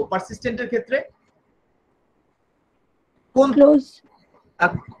বলবো পারসিস্টেন্টের ক্ষেত্রে?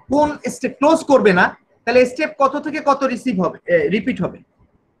 কোন স্টেপ ক্লোজ করবে না? তাহলে স্টেপ কত থেকে কত রিসিভ হবে, রিপিট হবে?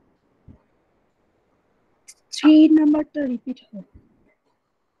 3 নাম্বারটা রিপিট হবে।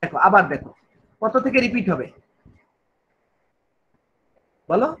 দেখো আবার দেখো কত থেকে রিপিট হবে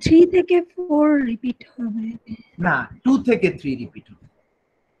বলো? 3 থেকে 4 রিপিট হবে। না, 2 থেকে 3 রিপিট হবে।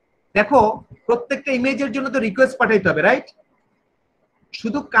 দেখো প্রত্যেকটা ইমেজের জন্য তো রিকোয়েস্ট পাঠাইতে হবে, রাইট?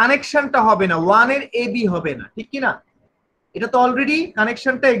 শুধু কানেকশনটা হবে না, 1 এর এ বি হবে না, ঠিক কি না? এটা তো অলরেডি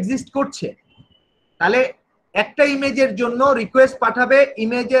কানেকশনটা এক্সিস্ট করছে। তাহলে একটা ইমেজের জন্য রিকোয়েস্ট পাঠাবে,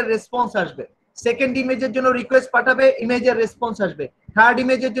 ইমেজের রেসপন্স আসবে। সেকেন্ড ইমেজের জন্য রিকোয়েস্ট পাঠাবে, ইমেজের রেসপন্স আসবে। থার্ড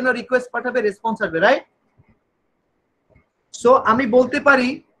ইমেজের জন্য রিকোয়েস্ট পাঠাবে, রেসপন্স আসবে, রাইট? সো আমি বলতে পারি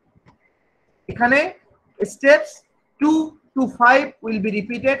এখানে steps 2 to 5 will be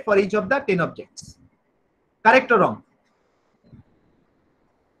repeated for each of the 10 objects. Correct or wrong?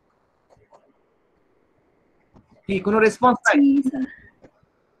 কি কোনো রেসপন্স নাই?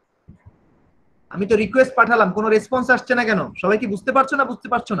 আমি তো রিকোয়েস্ট পাঠালাম, কোনো রেসপন্স আসছে না কেন? সবাই কি বুঝতে পারছো না? বুঝতে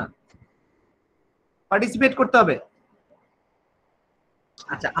পারছো না? পার্টিসিপেট করতে হবে।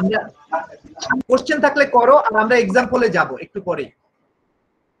 আচ্ছা, আমরা কোশ্চেন থাকলে করো, আর আমরা এক্সাম্পলে যাব একটু পরে।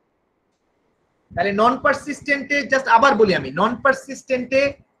 তাহলে নন পারসিস্টেন্টে জাস্ট আবার বলি আমি, নন পারসিস্টেন্টে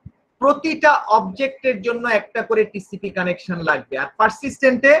প্রতিটা অবজেক্টের জন্য একটা করে টিসিপি কানেকশন লাগবে, আর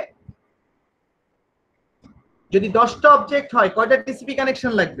পারসিস্টেন্টে যদি 10টা অবজেক্ট হয় কয়টা টিসিপি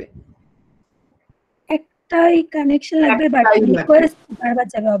কানেকশন লাগবে? একটাই কানেকশন লাগবে, বাট রিকোয়েস্ট বারবার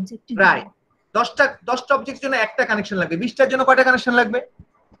যাবে অবজেক্টে। রাইট, 10টা অবজেক্টের জন্য একটা কানেকশন লাগবে। 20টার জন্য কয়টা কানেকশন লাগবে?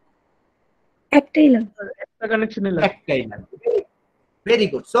 একটাই লাগবে। একটা কানেকশনই লাগবে। একটাই লাগবে। Very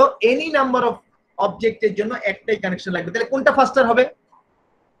good. So any number of অবজেক্টের জন্য একটাই কানেকশন লাগবে। তাহলে কোনটা ফাস্টার হবে?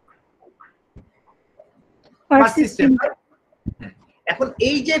 পারসিস্টেন্ট। এখন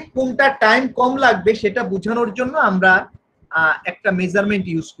এই যে কোনটা টাইম কম লাগবে সেটা বোঝানোর জন্য আমরা একটা মেজারমেন্ট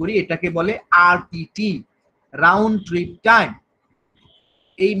ইউজ করি, এটাকে বলে আরটিটি, রাউন্ড ট্রিপ টাইম।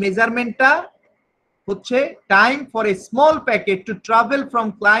 এই মেজারমেন্টটা হচ্ছে time for a small packet to travel from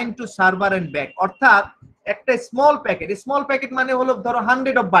client to server and back. অর্থাৎ একটা স্মল প্যাকেট মানে হলো ধরো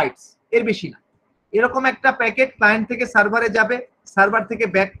 100 অফ বাইটস, এর বেশি না। এরকম একটা প্যাকেট ক্লায়েন্ট থেকে সার্ভারে যাবে, সার্ভার থেকে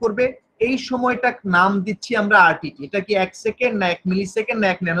ব্যাক করবে, এই সময়টা নাম দিচ্ছি আমরা আরটিটি। এটা কি 1 সেকেন্ড না 1 মিলি সেকেন্ড না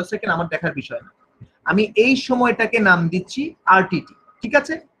 1 ন্যানো সেকেন্ড আমার দেখার বিষয় না, আমি এই সময়টাকে নাম দিচ্ছি আরটিটি, ঠিক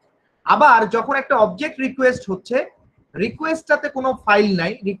আছে। আবার যখন একটা অবজেক্ট রিকোয়েস্ট হচ্ছে, রিকোয়েস্টটাতে কোনো ফাইল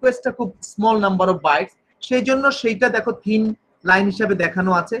নাই, রিকোয়েস্টটা খুব স্মল নাম্বার অফ বাইটস, সেই জন্য সেইটা দেখো 3 লাইন হিসাবে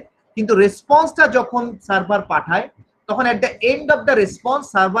দেখানো আছে। কিন্তু রেসপন্সটা যখন সার্ভার পাঠায়, তখন at the end of the response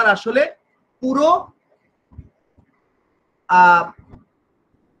server আসলে পুরো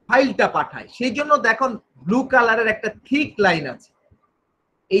ফাইলটা পাঠায়। সেই জন্য দেখো ব্লু কালারের একটা থিক লাইন আছে।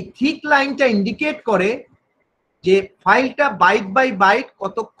 এই থিক লাইনটা ইন্ডিকেট করে যে ফাইলটা বাইট বাই বাইট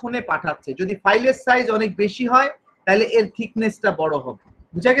কতক্ষণে পাঠাচ্ছে। যদি ফাইলের সাইজ অনেক বেশি হয় তাহলে এর থিকনেসটা বড় হবে,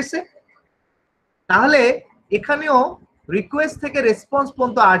 বুঝা গেছে? তাহলে এখানেও রিকোয়েস্ট থেকে রেসপন্স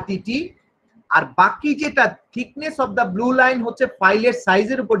পর্যন্ত আরটিটি, আর বাকি যেটা thickness of the blue line হচ্ছে ফাইলের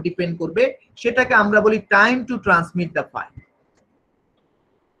সাইজের উপর ডিপেন্ড করবে, সেটাকে আমরা বলি time to transmit the file.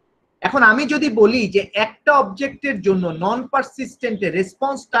 এখন আমি যদি বলি যে একটা অবজেক্টের জন্য নন পারসিস্টেন্টে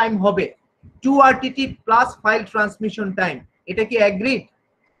রেসপন্স টাইম হবে 2 RTT plus file transmission time, এটা কি এগ্রিড?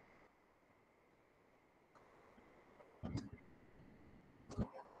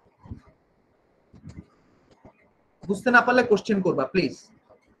 বুঝতে না পারলে কোশ্চেন করবা প্লিজ।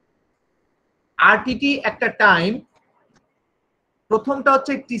 আরটিটি একটা টাইম, প্রথমটা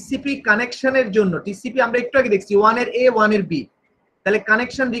হচ্ছে টিসিপি কানেকশনের জন্য। টিসিপি আমরা একটু আগে দেখছি 1 এর এ 1 এর বি, তাহলে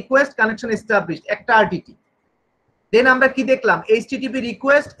কানেকশন রিকোয়েস্ট কানেকশন এস্টাবলিশড একটা আরটিটি। দেন আমরা কি দেখলাম, এইচটিটিপি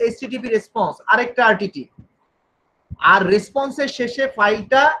রিকোয়েস্ট এইচটিটিপি রেসপন্স আরেকটা আরটিটি। আর রেসপন্সের শেষে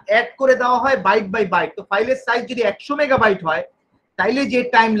ফাইলটা অ্যাড করে দেওয়া হয় বাইট বাই বাইট। তো ফাইলের সাইজ যদি 100 মেগাবাইট হয় তাইলে যে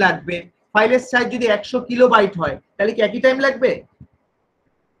টাইম লাগবে, ফাইলের সাইজ যদি 100 কিলোবাইট হয় তাহলে কি একই টাইম লাগবে?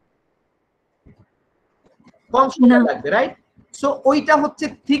 কম সময় লাগবে, রাইট? সো ওইটা হচ্ছে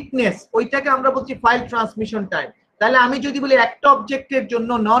থিকনেস, ওইটাকে আমরা বলছি ফাইল ট্রান্সমিশন টাইম। তাহলে আমি যদি বলি একটা অবজেক্টের জন্য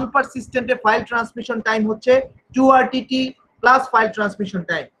নন পারসিস্টেন্টে ফাইল ট্রান্সমিশন টাইম হচ্ছে 2 RTT plus file transmission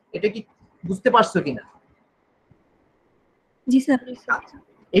time, এটা কি বুঝতে পারছো কিনা? জি স্যার।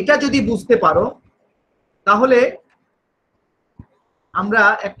 এটা যদি বুঝতে পারো তাহলে আমরা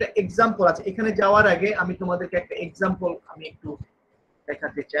একটা এক্সাম্পল আছে, এখানে যাওয়ার আগে আমি তোমাদেরকে একটা এক্সাম্পল আমি একটু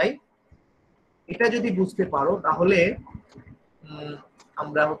দেখাতে চাই। এটা যদি বুঝতে পারো তাহলে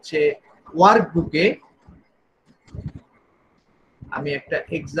আমরা হচ্ছে ওয়ার্কবুকে আমি একটা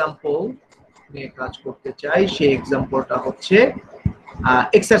এক্সাম্পল নিয়ে কাজ করতে চাই। সেই এক্সাম্পলটা হচ্ছে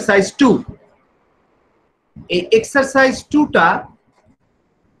এক্সারসাইজ 2। এই এক্সারসাইজ 2টা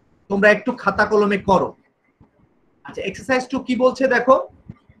তোমরা একটু খাতা কলমে করো। আচ্ছা, এক্সারসাইজ 2 কি বলছে দেখো।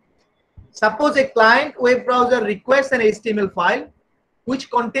 Suppose a client web browser request an HTML file which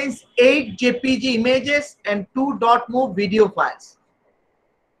contains 8 JPG images and 2 .mov video files.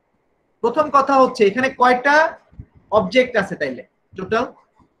 প্রথম কথা হচ্ছে এখানে কয়টা অবজেক্ট আছে তাইলে টোটাল?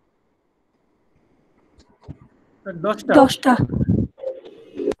 10টা।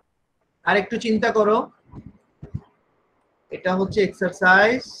 আর একটু চিন্তা করো, এটা হচ্ছে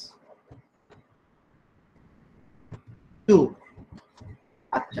এক্সারসাইজ 2।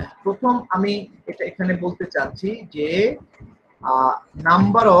 আচ্ছা, প্রথম আমি এটা এখানে বলতে চাচ্ছি যে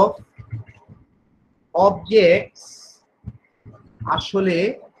নাম্বার অফ অবজেক্টস আসলে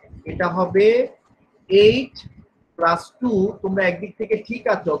এটা হবে 8 প্লাস 2। তোমরা একদিক থেকে ঠিক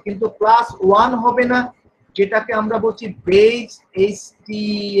আছো, কিন্তু প্লাস 1 হবে না, যেটাকে আমরা বলছি বেস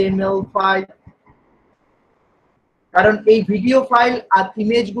HTML ফাইল। কারণ এই ভিডিও ফাইল আর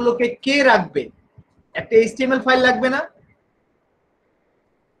ইমেজ গুলোকে কে রাখবে? একটা HTML ফাইল লাগবে না?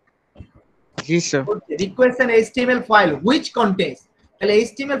 জি sir. Request an HTML file which contains, তাহলে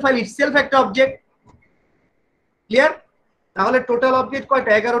HTML ফাইল itself একটা অবজেক্ট। ক্লিয়ার? তাহলে টোটাল অবজেক্ট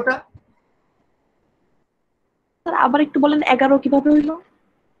কয়টা? 11টা। স্যার আবার একটু বলেন 11 কিভাবে হইলো?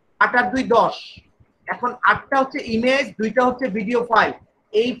 8 আর 2 10। এখন 8টা হচ্ছে ইমেজ, 2টা হচ্ছে ভিডিও ফাইল।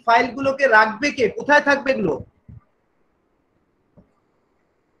 এই ফাইলগুলোকে রাখবে কে? কোথায় থাকবে এগুলো?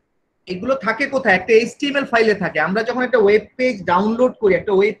 এগুলো থাকে কোথায়? একটা HTML ফাইলে থাকে। আমরা যখন একটা ওয়েব পেজ ডাউনলোড করি,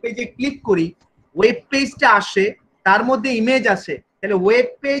 একটা ওয়েব পেজে ক্লিক করি, ওয়েব পেজটা আসে, তার মধ্যে ইমেজ আসে, তাহলে ওয়েব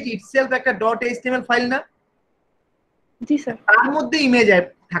পেজ ইটসেলফ একটা .html ফাইল না? জি স্যার। তার মধ্যে ইমেজ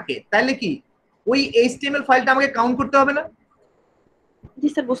থাকে, তাহলে কি ওই HTML ফাইলটা আমাকে কাউন্ট করতে হবে না? জি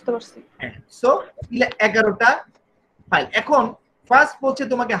স্যার বুঝতে পারছি। So 11টা file. এখন ফার্স্ট বলছে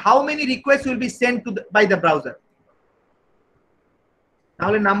তোমাকে how many request will be send to by the browser.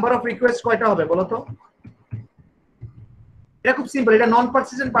 তাহলে নাম্বার অফ রিকোয়েস্ট কয়টা হবে বলো তো? এটা খুব সিম্পল, এটা নন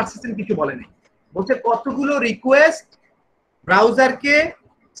পারসিস্টেন্ট পারসিস্টেন্ট কিছু বলে নাই, বলছে কতগুলো রিকোয়েস্ট ব্রাউজারকে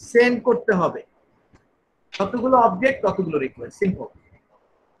সেন্ড করতে হবে, কতগুলো অবজেক্ট কতগুলো রিকোয়েস্ট, সিম্পল।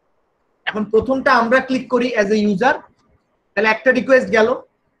 এখন প্রথমটা আমরা ক্লিক করি অ্যাজ এ ইউজার, তাহলে একটা রিকোয়েস্ট গেল,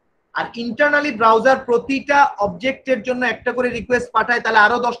 আর ইন্টারনালি ব্রাউজার প্রতিটা অবজেক্টের জন্য একটা করে রিকোয়েস্ট পাঠায়, তাহলে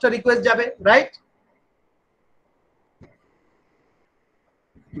আরো 10টা রিকোয়েস্ট যাবে, রাইট?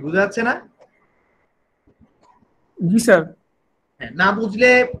 বুঝা যাচ্ছে না? জি স্যার। না বুঝলে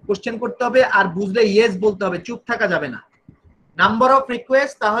কোশ্চেন করতে হবে, আর বুঝলে ইয়েস বলতে হবে, চুপ থাকা যাবে না। নাম্বার অফ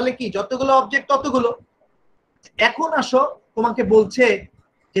রিকোয়েস্ট তাহলে কি যতগুলো অবজেক্ট ততগুলো। এখন আসো, তোমাকে বলছে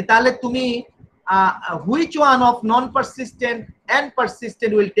যে তাহলে তুমি which one of non-persistent and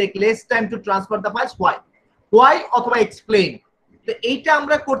persistent will take less time to transfer the files, why অথবা explain। তো এইটা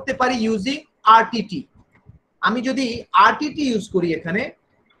আমরা করতে পারি ইউজিং RTT। আমি যদি RTT ইউজ করি এখানে,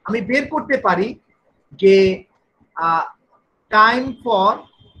 আমি বের করতে পারি যে টাইম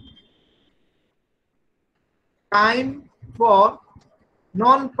ফর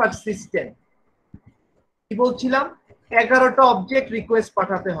নন পারসিস্টেন্ট কি বলছিলাম, 11টা অবজেক্ট রিকোয়েস্ট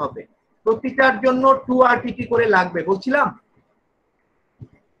পাঠাতে হবে, প্রতিটার জন্য 2 RTT করে লাগবে বলছিলাম,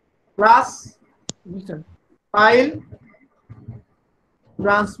 প্লাস ফাইল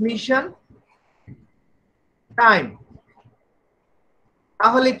ট্রান্সমিশন টাইম,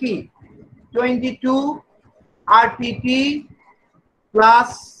 তাহলে কি 22 RTT প্লাস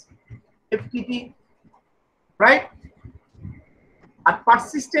FTT, রাইট? আর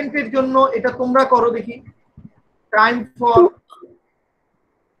পারসিস্টেন্টের জন্য এটা তোমরা করো দেখি, টাইম ফর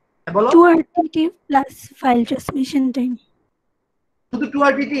বলো 2 RTT plus file transmission time। শুধু 2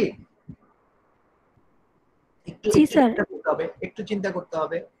 RTT? জি স্যার। একটু চিন্তা করতে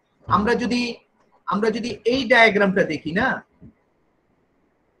হবে। আমরা যদি এই ডায়াগ্রামটা দেখি না,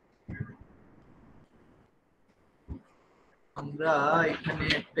 আমরা এখানে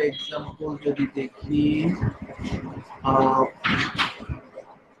একটা এক্সাম্পল যদি দেখি,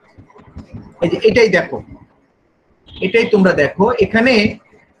 এই যে এটাই দেখো, এটাই তোমরা দেখো, এখানে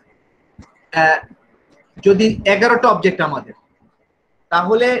যদি 11টা অবজেক্ট আমাদের,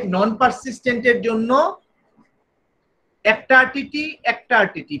 তাহলে নন পারসিস্টেন্টের জন্য একটা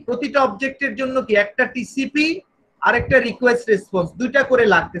RTT, প্রতিটা অবজেক্টের জন্য কি একটা TCP আর একটা রিকোয়েস্ট রেসপন্স, দুইটা করে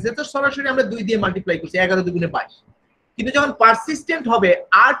লাগতেছে, তো সরাসরি আমরা 2 দিয়ে মাল্টিপ্লাই করছি, 11 2 গুণে 22। কিন্তু যখন পারসিস্টেন্ট হবে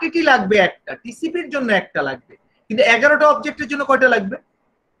RTT লাগবে একটা, TCP এর জন্য একটা লাগবে, কিন্তু 11টা অবজেক্টের জন্য কয়টা লাগবে?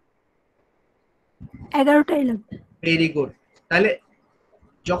 11টাই লাগবে। Very good. তাহলে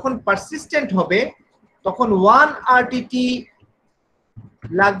যখন পারসিস্টেন্ট হবে তখন 1 RTT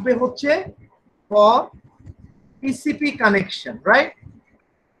লাগবে হচ্ছে for TCP connection, right?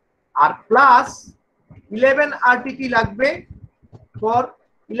 R plus 11 RTT লাগবে ফর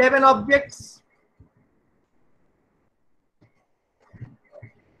 11 অবজেক্টস।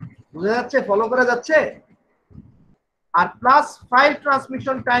 বুঝা যাচ্ছে? ফলো করা যাচ্ছে? আর প্লাস ফাইল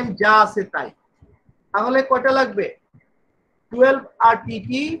ট্রান্সমিশন টাইম যা আছে তাই, তাহলে কয়টা লাগবে? 12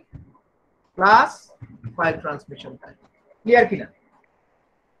 RTT plus file transmission time. Clear কিনা?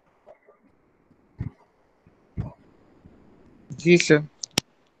 জি স্যার।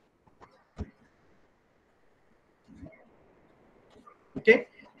 ওকে,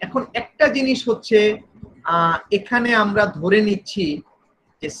 এখন একটা জিনিস হচ্ছে এখানে আমরা ধরে নিচ্ছি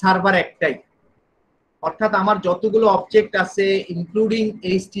যে সার্ভার একটাই, অর্থাৎ আমার যতগুলো অবজেক্ট আছে ইনক্লুডিং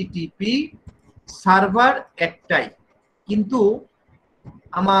HTTP, সার্ভার একটাই, কিন্তু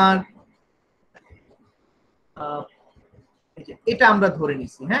আমার এটা আমরা ধরে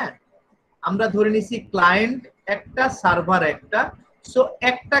নিছি, হ্যাঁ আমরা ধরে নিছি ক্লায়েন্ট একটা, সার্ভার একটা, সো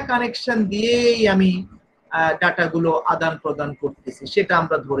একটা কানেকশন দিয়েই আমি ডাটাগুলো আদান প্রদান করতেছি, সেটা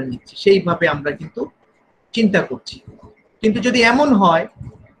আমরা ধরে নিচ্ছি, সেইভাবে আমরা কিন্তু চিন্তা করছি। কিন্তু যদি এমন হয়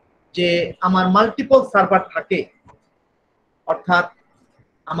যে আমার মাল্টিপল সার্ভার থাকে, অর্থাৎ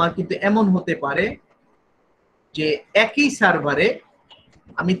আমার কিন্তু এমন হতে পারে যে একই সার্ভারে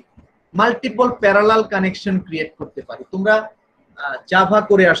আমি মাল্টিপল প্যারালাল কানেকশন ক্রিয়েট করতে পারি। তোমরা জাভা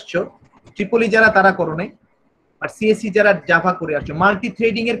করে আসছো, ট্রিপলি যারা তারা করো নাই, আর সিএসসি যারা জাভা করে আসছো, মাল্টি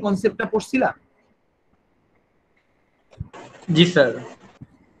থ্রেডিং এর কনসেপ্টটা পড়ছিলা? জি স্যার।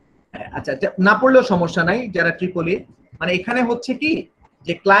 আচ্ছা, না পড়লেও সমস্যা নাই যারা ট্রিপলি, মানে এখানে হচ্ছে কি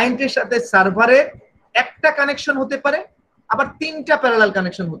যে ক্লায়েন্টের সাথে সার্ভারের একটা কানেকশন হতে পারে, আবার 3টা প্যারালাল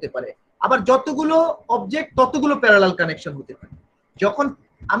কানেকশন হতে পারে, আবার যতগুলো অবজেক্ট ততগুলো প্যারালাল কানেকশন হতে পারে। যখন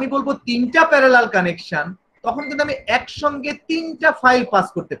আমি বলবো 3টা প্যারালাল কানেকশন, তখন কিন্তু আমি একসঙ্গে 3টা ফাইল পাস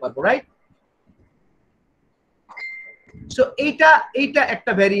করতে পারবো, রাইট? সো এইটা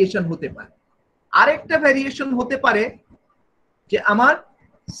একটা ভ্যারিয়েশন হতে পারে। আরেকটা ভ্যারিয়েশন হতে পারে যে আমার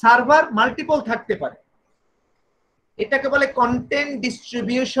সার্ভার মাল্টিপল থাকতে পারে, এটাকে বলে কন্টেন্ট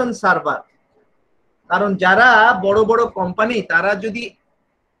ডিস্ট্রিবিউশন সার্ভার। কারণ যারা বড় বড় কোম্পানি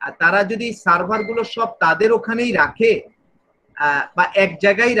তারা যদি সার্ভার গুলো সব তাদের ওখানেই রাখে বা এক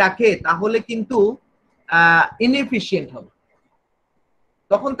জায়গায় রাখে, তাহলে কিন্তু ইনএফিশিয়েন্ট হবে।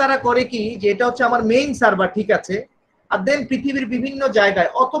 তখন তারা করে কি, যে এটা হচ্ছে আমার মেইন সার্ভার, ঠিক আছে, আর দেন পৃথিবীর বিভিন্ন জায়গায়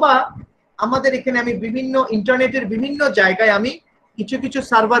অথবা আমাদের এখানে আমি বিভিন্ন ইন্টারনেটের বিভিন্ন জায়গায় আমি কিছু কিছু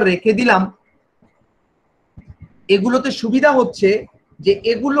সার্ভার রেখে দিলাম। এগুলোতে সুবিধা হচ্ছে যে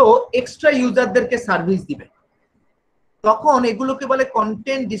এগুলো এক্সট্রা ইউজারদেরকে সার্ভিস দিবে, তখন এগুলোকে বলে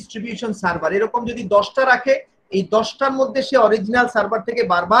কন্টেন্ট ডিস্ট্রিবিউশন সার্ভার। এরকম যদি 10টা রাখে, এই 10টার মধ্যে সে অরিজিনাল সার্ভার থেকে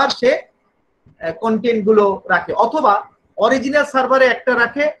বারবার সে কন্টেন্ট গুলো রাখে, অথবা অরিজিনাল সার্ভারে একটা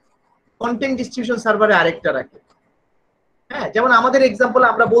রাখে, কন্টেন্ট ডিস্ট্রিবিউশন সার্ভারে আরেকটা রাখে। হ্যাঁ, যেমন আমাদের এক্সাম্পল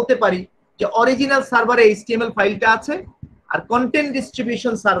আমরা বলতে পারি যে অরিজিনাল সার্ভারে HTML ফাইলটা আছে আর কন্টেন্ট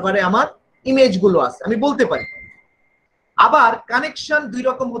ডিস্ট্রিবিউশন সার্ভারে আমার ইমেজ গুলো আছে, আমি বলতে পারি। আবার কানেকশন দুই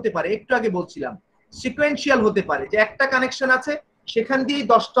রকম হতে পারে, একটু আগে বলছিলাম সিকোয়েন্সিয়াল হতে পারে, যে একটা কানেকশন আছে সেখান দিয়েই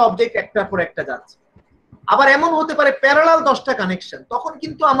 10টা অবজেক্ট একটার পর একটা যাচ্ছে। আবার এমন হতে পারে প্যারালাল 10টা কানেকশন, তখন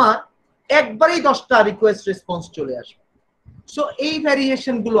কিন্তু আমার একবারেই 10টা রিকোয়েস্ট রেসপন্স চলে আসবে। সো এই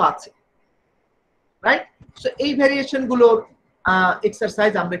ভ্যারিয়েশন গুলো আছে, রাইট? সো এই ভ্যারিয়েশন গুলোর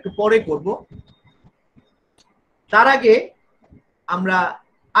এক্সারসাইজ আমরা একটু পরে করব। তার আগে আমরা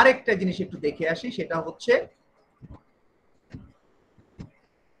আরেকটা জিনিস একটু দেখে আসি, সেটা হচ্ছে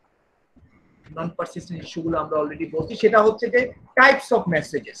নন পারসিস্টেন্ট ইস্যুগুলো আমরা অলরেডি বলছি, সেটা হচ্ছে যে টাইপস অফ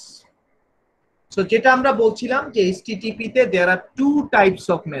মেসেজেস। সো যেটা আমরা বলছিলাম যে HTTP তে দেয়ার আর 2 types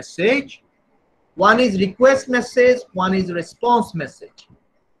of message, one is request message, one is response message.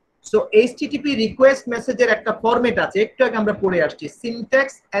 So HTTP request মেসেজের একটা ফরম্যাট আছে, একটু আগে আমরা পড়ে আসছি,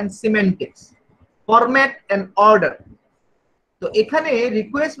 syntax and সিমেন্টিক্স, format and order. তো এখানে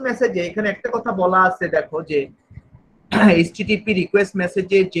রিকোয়েস্ট মেসেজে এখানে একটা কথা বলা আছে, দেখো যে HTTP রিকোয়েস্ট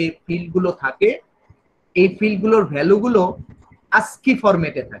মেসেজে যে ফিল্ডগুলো থাকে, এই ফিল্ডগুলোর ভ্যালুগুলো ASCII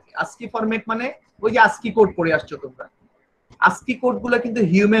ফরম্যাটে থাকে। ASCII ফরম্যাট মানে ওই যে ASCII কোড পড়ে আসছো তোমরা, ASCII কোডগুলো কিন্তু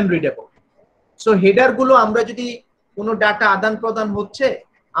হিউম্যান রিডেবল। সো হেডার গুলো আমরা যদি কোনো ডাটা আদান প্রদান হচ্ছে,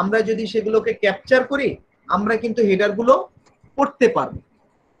 আমরা যদি সেগুলোকে ক্যাপচার করি, আমরা কিন্তু হেডার গুলো পড়তে পারবো।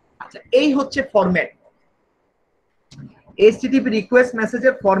 আচ্ছা, এই হচ্ছে ফরম্যাট। HTTP রিকোয়েস্ট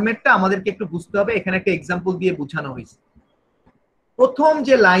মেসেজের ফরম্যাটটা আমাদেরকে একটু বুঝতে হবে, এখানে একটা এক্সাম্পল দিয়ে বোঝানো হয়েছে। প্রথম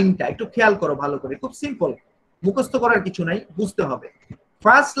যে লাইনটা একটু খেয়াল করো ভালো করে, খুব সিম্পল, মুখস্থ করার কিছু নাই, বুঝতে হবে।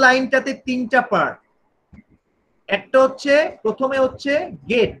 ফার্স্ট লাইনটাতে 3টা পার্ট। একটা হচ্ছে, প্রথমে হচ্ছে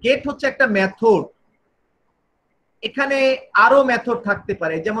গেট। গেট হচ্ছে একটা মেথড, এখানে আরো মেথড থাকতে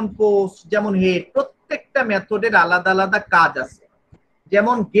পারে, যেমন পোস্ট, যেমন হেড, প্রত্যেকটা মেথডের আলাদা আলাদা কাজ আছে।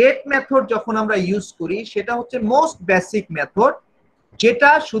 যেমন গেট মেথড যখন আমরা ইউজ করি, সেটা হচ্ছে মোস্ট বেসিক মেথড, যেটা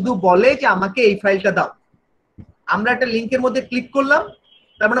শুধু বলে যে আমাকে এই ফাইলটা দাও। আমরা একটা লিংকের মধ্যে ক্লিক করলাম,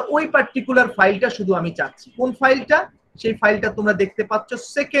 তার মানে ওই পার্টিকুলার ফাইলটা শুধু আমি চাচ্ছি। কোন ফাইলটা? সেই ফাইলটা তোমরা দেখতে পাচ্ছ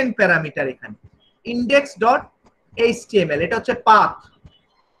সেকেন্ড প্যারামিটার এখানে, index.html, এটা হচ্ছে পাথ।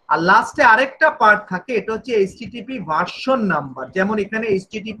 আর লাস্টে আরেকটা পার্ট থাকে, এটা হচ্ছে HTTP ভার্সন নাম্বার, যেমন এখানে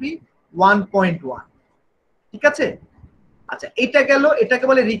HTTP 1.1, ঠিক আছে? আচ্ছা, এটা গেল, এটাকে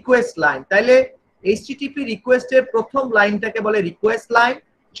বলে রিকোয়েস্ট লাইন। তাইলে HTTP রিকোয়েস্টের প্রথম লাইনটাকে বলে রিকোয়েস্ট লাইন,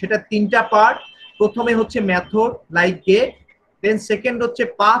 সেটা 3টা পার্ট। প্রথমে হচ্ছে method like gate, then second হচ্ছে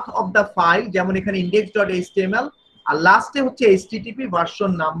পাথ অফ দা ফাইল, যেমন এখানে index.html, আর লাস্টে হচ্ছে HTTP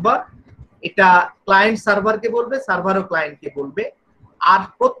ভার্সন নাম্বার। এটা ক্লায়েন্ট সার্ভারকে বলবে, সার্ভারও ক্লায়েন্টকে বলবে। আর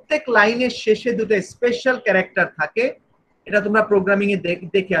প্রত্যেক লাইনের শেষে দুটো স্পেশাল ক্যারেক্টার থাকে, এটা তোমরা প্রোগ্রামিং এ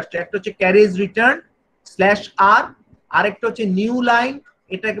দেখে আসছো। একটা হচ্ছে ক্যারেজ রিটার্ন /r, আরেকটা হচ্ছে নিউ লাইন,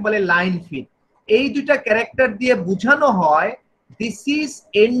 এটাকে বলে লাইন ফিল। এই দুইটা ক্যারেক্টার দিয়ে বোঝানো হয় this is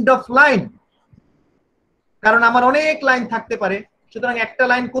end of line, কারণ আমার অনেক লাইন থাকতে পারে, সুতরাং একটা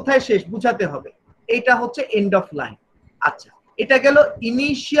লাইন কোথায় শেষ বুঝাতে হবে, এইটা হচ্ছে এন্ড অফ লাইন। আচ্ছা, এটা গেল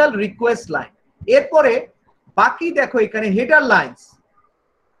ইনিশিয়াল রিকোয়েস্ট লাইন। এরপরে বাকি দেখো এখানে হেডার লাইনস।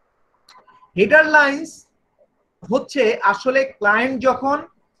 হেডার লাইনস হচ্ছে আসলে ক্লায়েন্ট যখন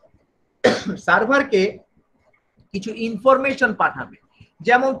সার্ভারকে কিছু ইনফরমেশন পাঠাবে,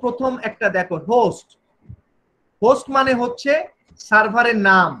 যেমন প্রথম একটা দেখো হোস্ট। হোস্ট মানে হচ্ছে সার্ভারের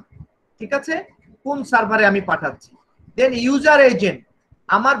নাম, ঠিক আছে, কোন সার্ভারে আমি পাঠাচ্ছি। দেন ইউজার এজেন্ট,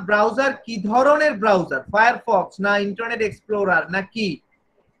 আমার ব্রাউজার কি ধরনের ব্রাউজার, ফায়ারফক্স না ইন্টারনেট এক্সপ্লোরার না কি।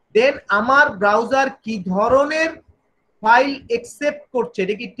 দেন আমার ব্রাউজার কি ধরনের ফাইল একসেপ্ট করছে,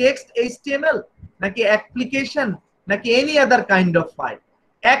 এটা কি টেক্সট HTML নাকি অ্যাপ্লিকেশন নাকি any other kind of file.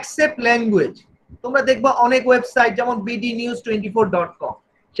 Accept language, তোমরা দেখবা অনেক ওয়েবসাইট যেমন bdnews24.com,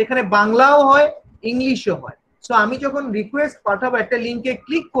 সেখানে বাংলাও হয় ইংলিশও হয়। সো আমি যখন রিকোয়েস্ট পাঠাবো, একটা লিংকে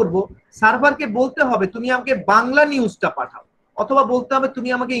ক্লিক করব, সার্ভারকে বলতে হবে তুমি আমাকে বাংলা নিউজটা পাঠাও, অথবা বলতে হবে তুমি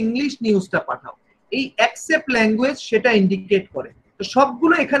আমাকে ইংলিশ নিউজটা পাঠাও। এই অ্যাকসেপ্ট ল্যাঙ্গুয়েজ সেটা ইন্ডিকেট করে। তো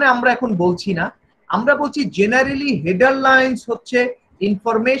সবগুলো এখানে আমরা এখন বলছি না, আমরা বলছি জেনারেলি হেডার লাইন্স হচ্ছে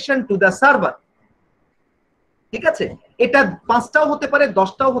ইনফরমেশন টু দ্য সার্ভার। ঠিক আছে, এটা 5টাও হতে পারে,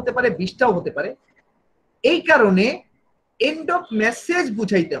 10টাও হতে পারে, 20টাও হতে পারে। এই কারণে এন্ড অফ মেসেজ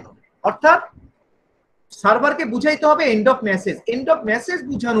বুঝাইতে হবে, অর্থাৎ সার্ভারকে বুঝাইতে হবে end of message. End of message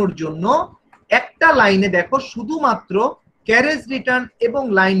বুঝানোর জন্য একটা লাইনে দেখো শুধুমাত্র ক্যারেজ রিটার্ন এবং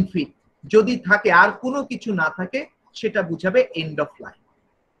লাইন ফিড যদি থাকে, আর কোনো কিছু না থাকে, সেটা বুঝাবে end of line.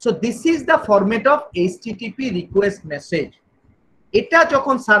 So this is the format of HTTP request message. এটা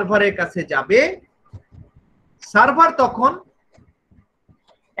যখন সার্ভারের কাছে যাবে, সার্ভার তখন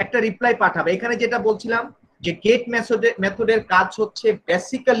একটা রিপ্লাই পাঠাবে। এখানে যেটা বলছিলাম যে গেট মেথডের কাজ হচ্ছে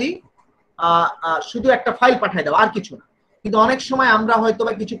বেসিক্যালি শুধু একটা ফাইল পাঠায় দাও, আর কিছু না। কিন্তু অনেক সময় আমরা হয়তো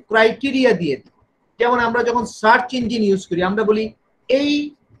বা কিছু ক্রাইটেরিয়া দিয়ে দিই, যেমন আমরা যখন সার্চ ইঞ্জিন ইউজ করি আমরা বলি এই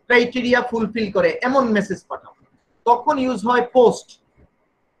ক্রাইটেরিয়া ফুলফিল করে এমন মেসেজ পাঠাও, তখন ইউজ হয় পোস্ট।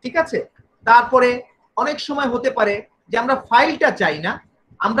 ঠিক আছে, তারপরে অনেক সময় হতে পারে যে আমরা ফাইলটা চাই না,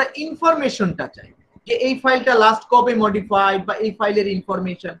 আমরা ইনফরমেশনটা চাই, যে এই ফাইলটা লাস্ট কবে মডিফাইড বা এই ফাইলের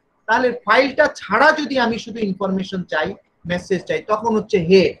ইনফরমেশন। তাহলে ফাইলটা ছাড়া যদি আমি শুধু ইনফরমেশন চাই, মেসেজ চাই, তখন হচ্ছে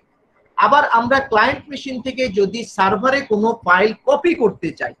হেড। আবার আমরা ক্লায়েন্ট মেশিন থেকে যদি সার্ভারে কোনো ফাইল কপি করতে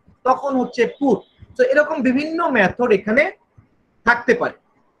চাই, তখন হচ্ছে পুট। তো এরকম বিভিন্ন মেথড এখানে থাকতে পারে।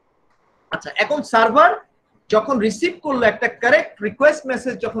 আচ্ছা, এখন সার্ভার যখন রিসিভ করলো, একটা কারেক্ট রিকোয়েস্ট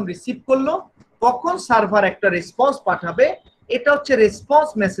মেসেজ যখন রিসিভ করলো, তখন সার্ভার একটা রেসপন্স পাঠাবে। এটা হচ্ছে রেসপন্স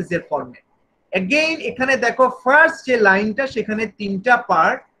মেসেজের ফরম্যাট। এগেইন এখানে দেখো ফার্স্ট যে লাইনটা, সেখানে 3টা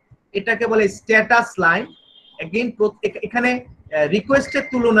পার্ট, এটাকে বলে স্ট্যাটাস লাইন। এগেইন এখানে রিকোয়েস্টের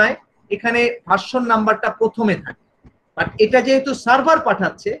তুলনায় এখানে ভার্সন নাম্বারটা প্রথমে থাকে, বাট এটা যেহেতু সার্ভার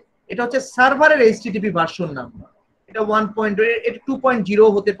পাঠাচ্ছে, এটা হচ্ছে সার্ভারের HTTP ভার্সন নাম্বার। এটা 2.0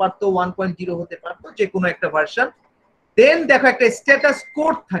 হতে পারতো, 1.0 হতে পারতো, যে কোনো একটা ভার্সন। দেন দেখো একটা স্ট্যাটাস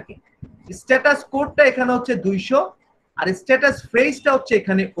কোড থাকে, স্ট্যাটাস কোডটা এখানে হচ্ছে 200, আর স্ট্যাটাস ফ্রেজটা হচ্ছে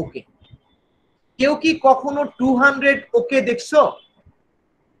এখানে ওকে। কেউ কি কখনো 200 ওকে দেখছো?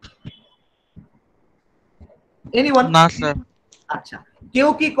 এনিওয়ান? না স্যার। আচ্ছা, কেউ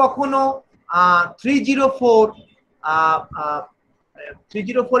কি কখনো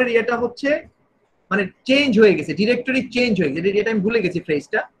 304 এর এটা হচ্ছে মানে চেঞ্জ হয়ে গেছে, ডিরেক্টরি চেঞ্জ হয়ে গেছে, এটা আমি ভুলে গেছি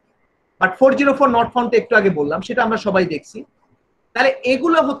ফ্রেজটা, বাট 404 নট ফাউন্ড একটু আগে বললাম, সেটা আমরা সবাই দেখছি। তাহলে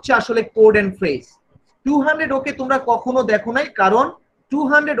এগুলো হচ্ছে আসলে কোড এন্ড ফ্রেজ। 200 ওকে তোমরা কখনো দেখো নাই, কারণ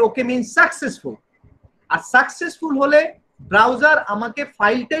 200 ওকে মিন সাকসেসফুল। আর সাকসেসফুল হলে ব্রাউজার আমাকে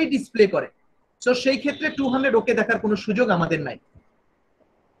ফাইলটাই ডিসপ্লে করে, সো সেই ক্ষেত্রে 200 ওকে দেখার কোনো সুযোগ আমাদের নাই।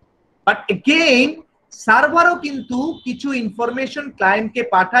 বাট এগেইন সার্ভারও কিন্তু কিছু ইনফরমেশন ক্লায়েন্টকে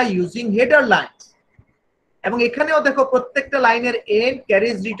পাঠায় ইউজিং হেডার লাইন, এবং এখানেও দেখো প্রত্যেকটা লাইনের এন্ড,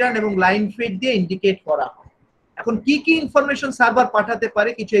 ক্যারেজ রিটার্ন এবং লাইন ফিড দিয়ে ইন্ডিকেট করা হয়। এখন কি কি ইনফরমেশন সার্ভার পাঠাতে পারে,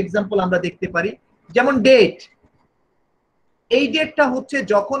 কিছু এক্সাম্পল আমরা দেখতে পারি। যেমন ডেট, এই ডেটটা হচ্ছে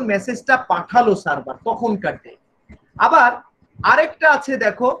যখন মেসেজটা পাঠালো সার্ভার, তখনকার ডেট। আবার আরেকটা আছে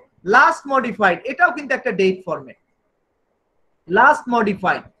দেখো লাস্ট মডিফাইড, এটাও কিন্তু একটা ডেট ফরম্যাট, লাস্ট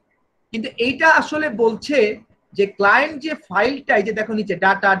মডিফাইড। কিন্তু এইটা আসলে বলছে যে ক্লায়েন্ট যে ফাইলটা, এই যে দেখো নিচে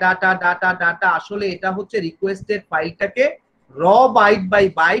ডাটা ডাটা ডাটা ডাটা, আসলে এটা হচ্ছে রিকোয়েস্টেড ফাইলটাকে র বাইট বাই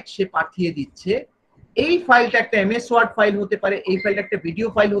বাইট সে পাঠিয়ে দিচ্ছে। এই ফাইলটা একটা MS ওয়ার্ড ফাইল হতে পারে, এই ফাইলটা একটা ভিডিও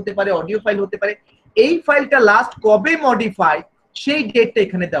ফাইল হতে পারে, অডিও ফাইল হতে পারে। এই ফাইলটা লাস্ট কবে মডিফাই, সেই ডেটটা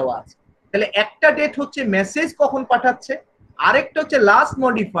এখানে দেওয়া আছে। তাহলে একটা ডেট হচ্ছে মেসেজ কখন পাঠাচ্ছে, আরেকটা হচ্ছে লাস্ট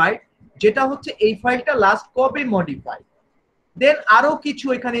মডিফাইড, যেটা হচ্ছে এই ফাইলটা লাস্ট কবে মডিফাই। দেন আরো কিছু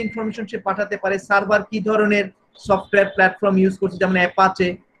এখানে ইনফরমেশন সে পাঠাতে পারে, সার্ভার কি ধরনের সফটওয়্যার প্ল্যাটফর্ম ইউজ করছে, যেমন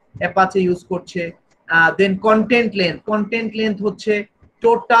অ্যাপাচে ইউজ করছে। দেন কন্টেন্ট লেন্থ হচ্ছে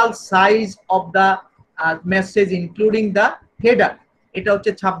total size of the message including the header, এটা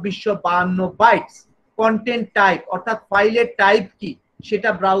হচ্ছে 2652 বাইটস। কন্টেন্ট টাইপ অর্থাৎ ফাইলের টাইপ কি, সেটা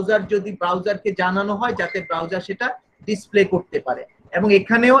ব্রাউজারকে জানানো হয় যাতে ব্রাউজার সেটা ডিসপ্লে করতে পারে। এবং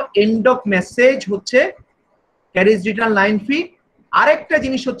এখানেও এন্ড অফ মেসেজ হচ্ছে ক্যারেজ রিটার্ন লাইন ফিড। আরেকটা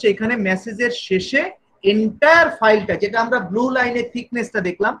জিনিস হচ্ছে এখানে মেসেজের শেষে এন্টায়ার ফাইলটা, যেটা আমরা ব্লু লাইনের থিকনেসটা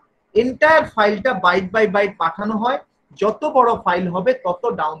দেখলাম, এন্টায়ার ফাইলটা বাইট বাই বাইট পাঠানো হয়। যত বড় ফাইল হবে তত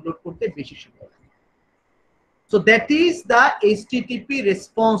ডাউনলোড করতে বেশি সময় লাগে। So that is the HTTP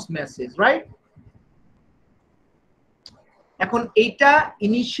response message, right? এখন এইটা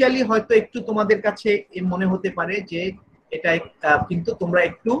ইনিশিয়ালি হয়তো একটু তোমাদের কাছে মনে হতে পারে যে এটা কিন্তু তোমরা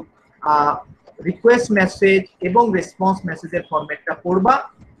একটু রিকোয়েস্ট মেসেজ এবং রেসপন্স মেসেজের ফরম্যাটটা পড়বা,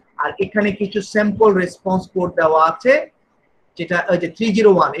 আর এখানে কিছু স্যাম্পল রেসপন্স কোড দেওয়া আছে, যেটা ওই যে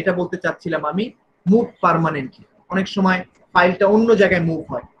 301, এটা বলতে চাচ্ছিলাম আমি, মুভ পার্মানেন্টলি। অনেক সময় ফাইলটা অন্য জায়গায় মুভ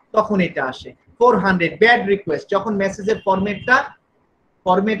হয়, তখন এটা আসে। 400 ব্যাড রিকোয়েস্ট, যখন মেসেজের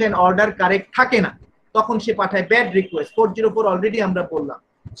ফরম্যাট এন্ড অর্ডার কারেক্ট থাকে না, তখন সে পাঠায় ব্যাড রিকোয়েস্ট। 404 অলরেডি আমরা বললাম।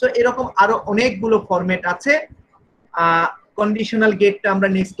 সো এরকম আরো অনেকগুলো ফরম্যাট আছে। কন্ডিশনাল গেটটা আমরা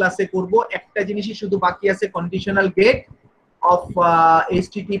নেক্সট ক্লাসে করব। একটা জিনিসই শুধু বাকি আছে, কন্ডিশনাল গেট অফ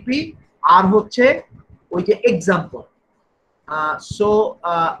এইচটিটিপি, আর হচ্ছে ওই যে এক্সাম্পল। সো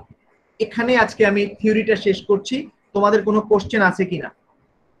এখানে আজকে আমি থিওরিটা শেষ করছি। তোমাদের কোনো কোশ্চেন আছে কিনা?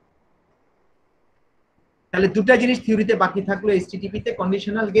 তাহলে দুটা জিনিস থিওরিতে বাকি থাকলো, এইচটিটিপি তে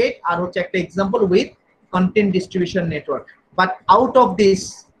কন্ডিশনাল গেট আর হচ্ছে একটা example with content distribution network. But out of this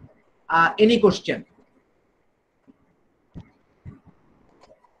any question?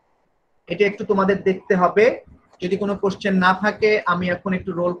 এটা একটু তোমাদের দেখতে হবে। যদি কোনো কোশ্চেন না থাকে আমি এখন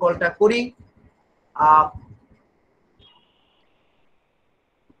একটু রোল কলটা করি।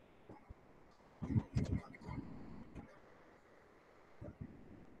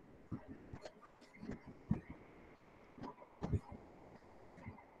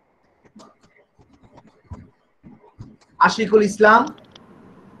 আশিকুল ইসলাম,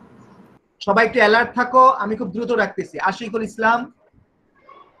 সবাই একটু অ্যালার্ট থাকো, আমি খুব দ্রুত রাখতেছি। আশিকুল ইসলাম,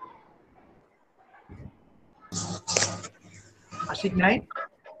 আশিক নাই?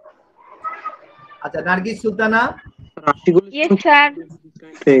 আচ্ছা, নার্গিস সুলতানা। Yes sir.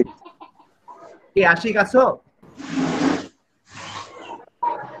 কি আশিক আছো?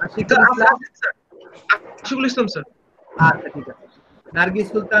 আশিকুল ইসলাম, আশিকুল ইসলাম স্যার। আচ্ছা ঠিক আছে। Nargis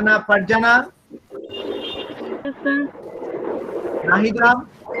Sultana, Farzana, নাহিদাম,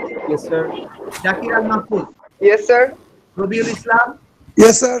 yes sir. জাকির আল Mahfuz, yes sir. Rabiul Islam,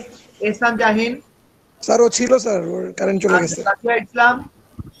 yes sir. এহসান জাহিন, স্যার ও ছিল স্যার, ওর কারেন্ট চলে গেছে। তাকিয়া ইসলাম,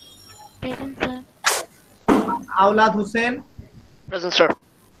 প্রেজেন্ট স্যার। আওলাদ Hossain, present sir.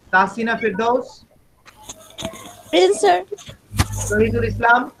 Tahsina Ferdous, present sir. Shahidul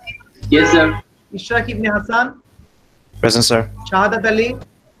Islam, yes sir. Ishraq Ibne Hasan, present sir. শাহাদাত আলী,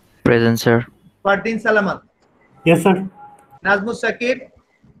 প্রেজেন্ট স্যার। ফারদিন সালামত, yes sir. Najmus Shakib,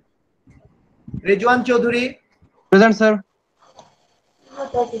 Rezwan Chowdhury, present sir.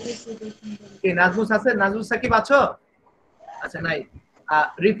 কে নাজমুস আছে? নাজমুস সাকিব আছো? আচ্ছা নাই।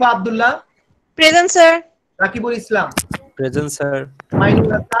 Rifa Abdullah, present sir. রাকিবুল ইসলাম, present sir. Mainul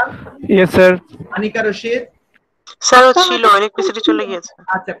Hasan, yes sir. Anika Rashid, sir ও ছিল, electricity চলে গিয়েছে।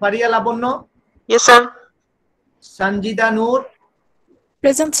 আচ্ছা, ফারিয়া লাবণ্য, ইয়েস স্যার। সঞ্জিদা নূর,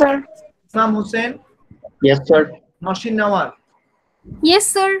 প্রেজেন্ট স্যার। ইসলাম Hossain, yes sir. Nasin Nawar, yes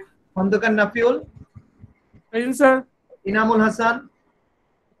sir. Khandakar Nafiul, present sir. Inamul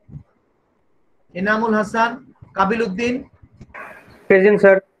Hasan, Kabil Uddin, present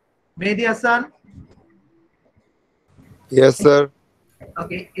sir. Mehedi Hasan, yes sir.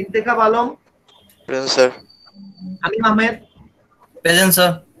 ওকে, Intekhab Alam, present sir. আলিম Ahmed, present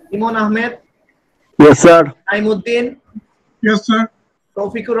sir. ইমন Ahmed, yes sir. Naimuddin, yes sir.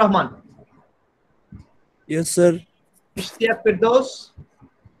 Toufiqur Rahman, yes sir. Ishtiaq Ferdous,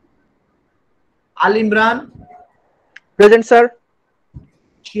 আল Imran, present sir.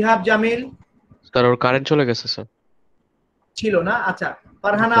 Shihab Jamil, sir ওর current চলে গেছে sir. ছিল না? আচ্ছা,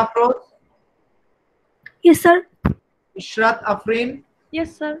 Farhana Afroz, yes sir. Ishrat Afrin,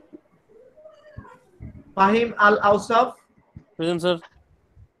 yes sir. Fahim Al Ausaf, present sir.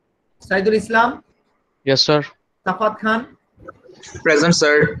 Saidul Islam, yes sir. Safat Khan, present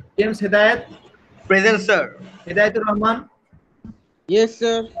sir. James Hedayet, present sir. হেদায়েতুর Rahman, yes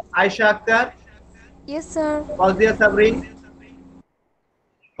sir. Ayesha Akter, yes sir. Fouzia Sabrin,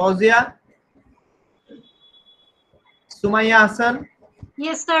 Fouzia, Sumaiya Hasan,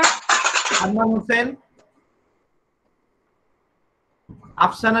 yes sir. Arman Hossain,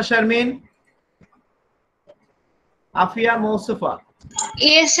 Afsana Sharmin, Afia মৌসুফা,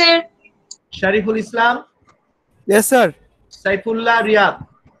 yes sir. Shariful Islam, yes sir. Saifullah Riyad.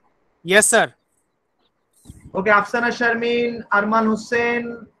 Yes sir. Okay, Afsana Sharmin, Arman Hossain,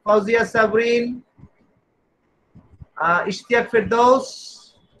 Fouzia Sabrin, Ishtiaq Ferdous,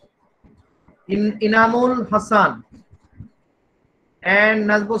 Inamul Hasan and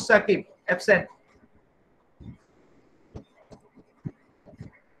Nazmus Saqib absent.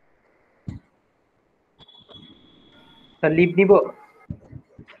 Sir leave নিব?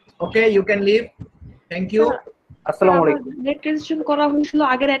 Okay, you can leave. Thank you. আসসালামু আলাইকুম। Net registration করা হয়েছিল,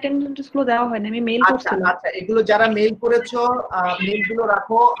 আগের attendance গুলো দেওয়া হয়নি, আমি মেইল আচ্ছা করছিলাম। আচ্ছা, এগুলো যারা মেইল করেছো মেইলগুলো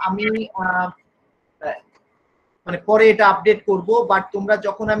রাখো, আমি মানে পরে এটা আপডেট করব। বাট তোমরা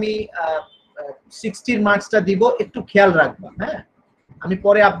যখন আমি 60 মার্কসটা দিব একটু খেয়াল রাখবা, হ্যাঁ? আমি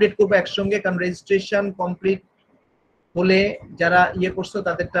পরে আপডেট করব একসঙ্গে, কারণ রেজিস্ট্রেশন কমপ্লিট হলে যারা ইয়ে করছো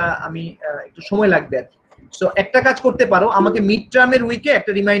তাদেরটা আমি একটু সময় লাগবে আর কি। সো একটা কাজ করতে পারো, আমাকে মিড টার্মের উইকে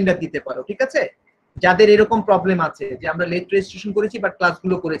একটা রিমাইন্ডার দিতে পারো, ঠিক আছে? যাদের এরকম প্রবলেম আছে যে আমরা লেট রেজিস্ট্রেশন করেছি বাট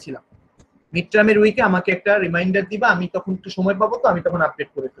ক্লাসগুলো করেছিলাম, মিড টার্মের উইকে আমাকে একটা রিমাইন্ডার দিবা, আমি তখন একটু সময় পাবো, তো আমি তখন আপডেট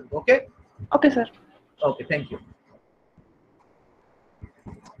করে ফেলবো। ওকে okay sir. Okay, thank you.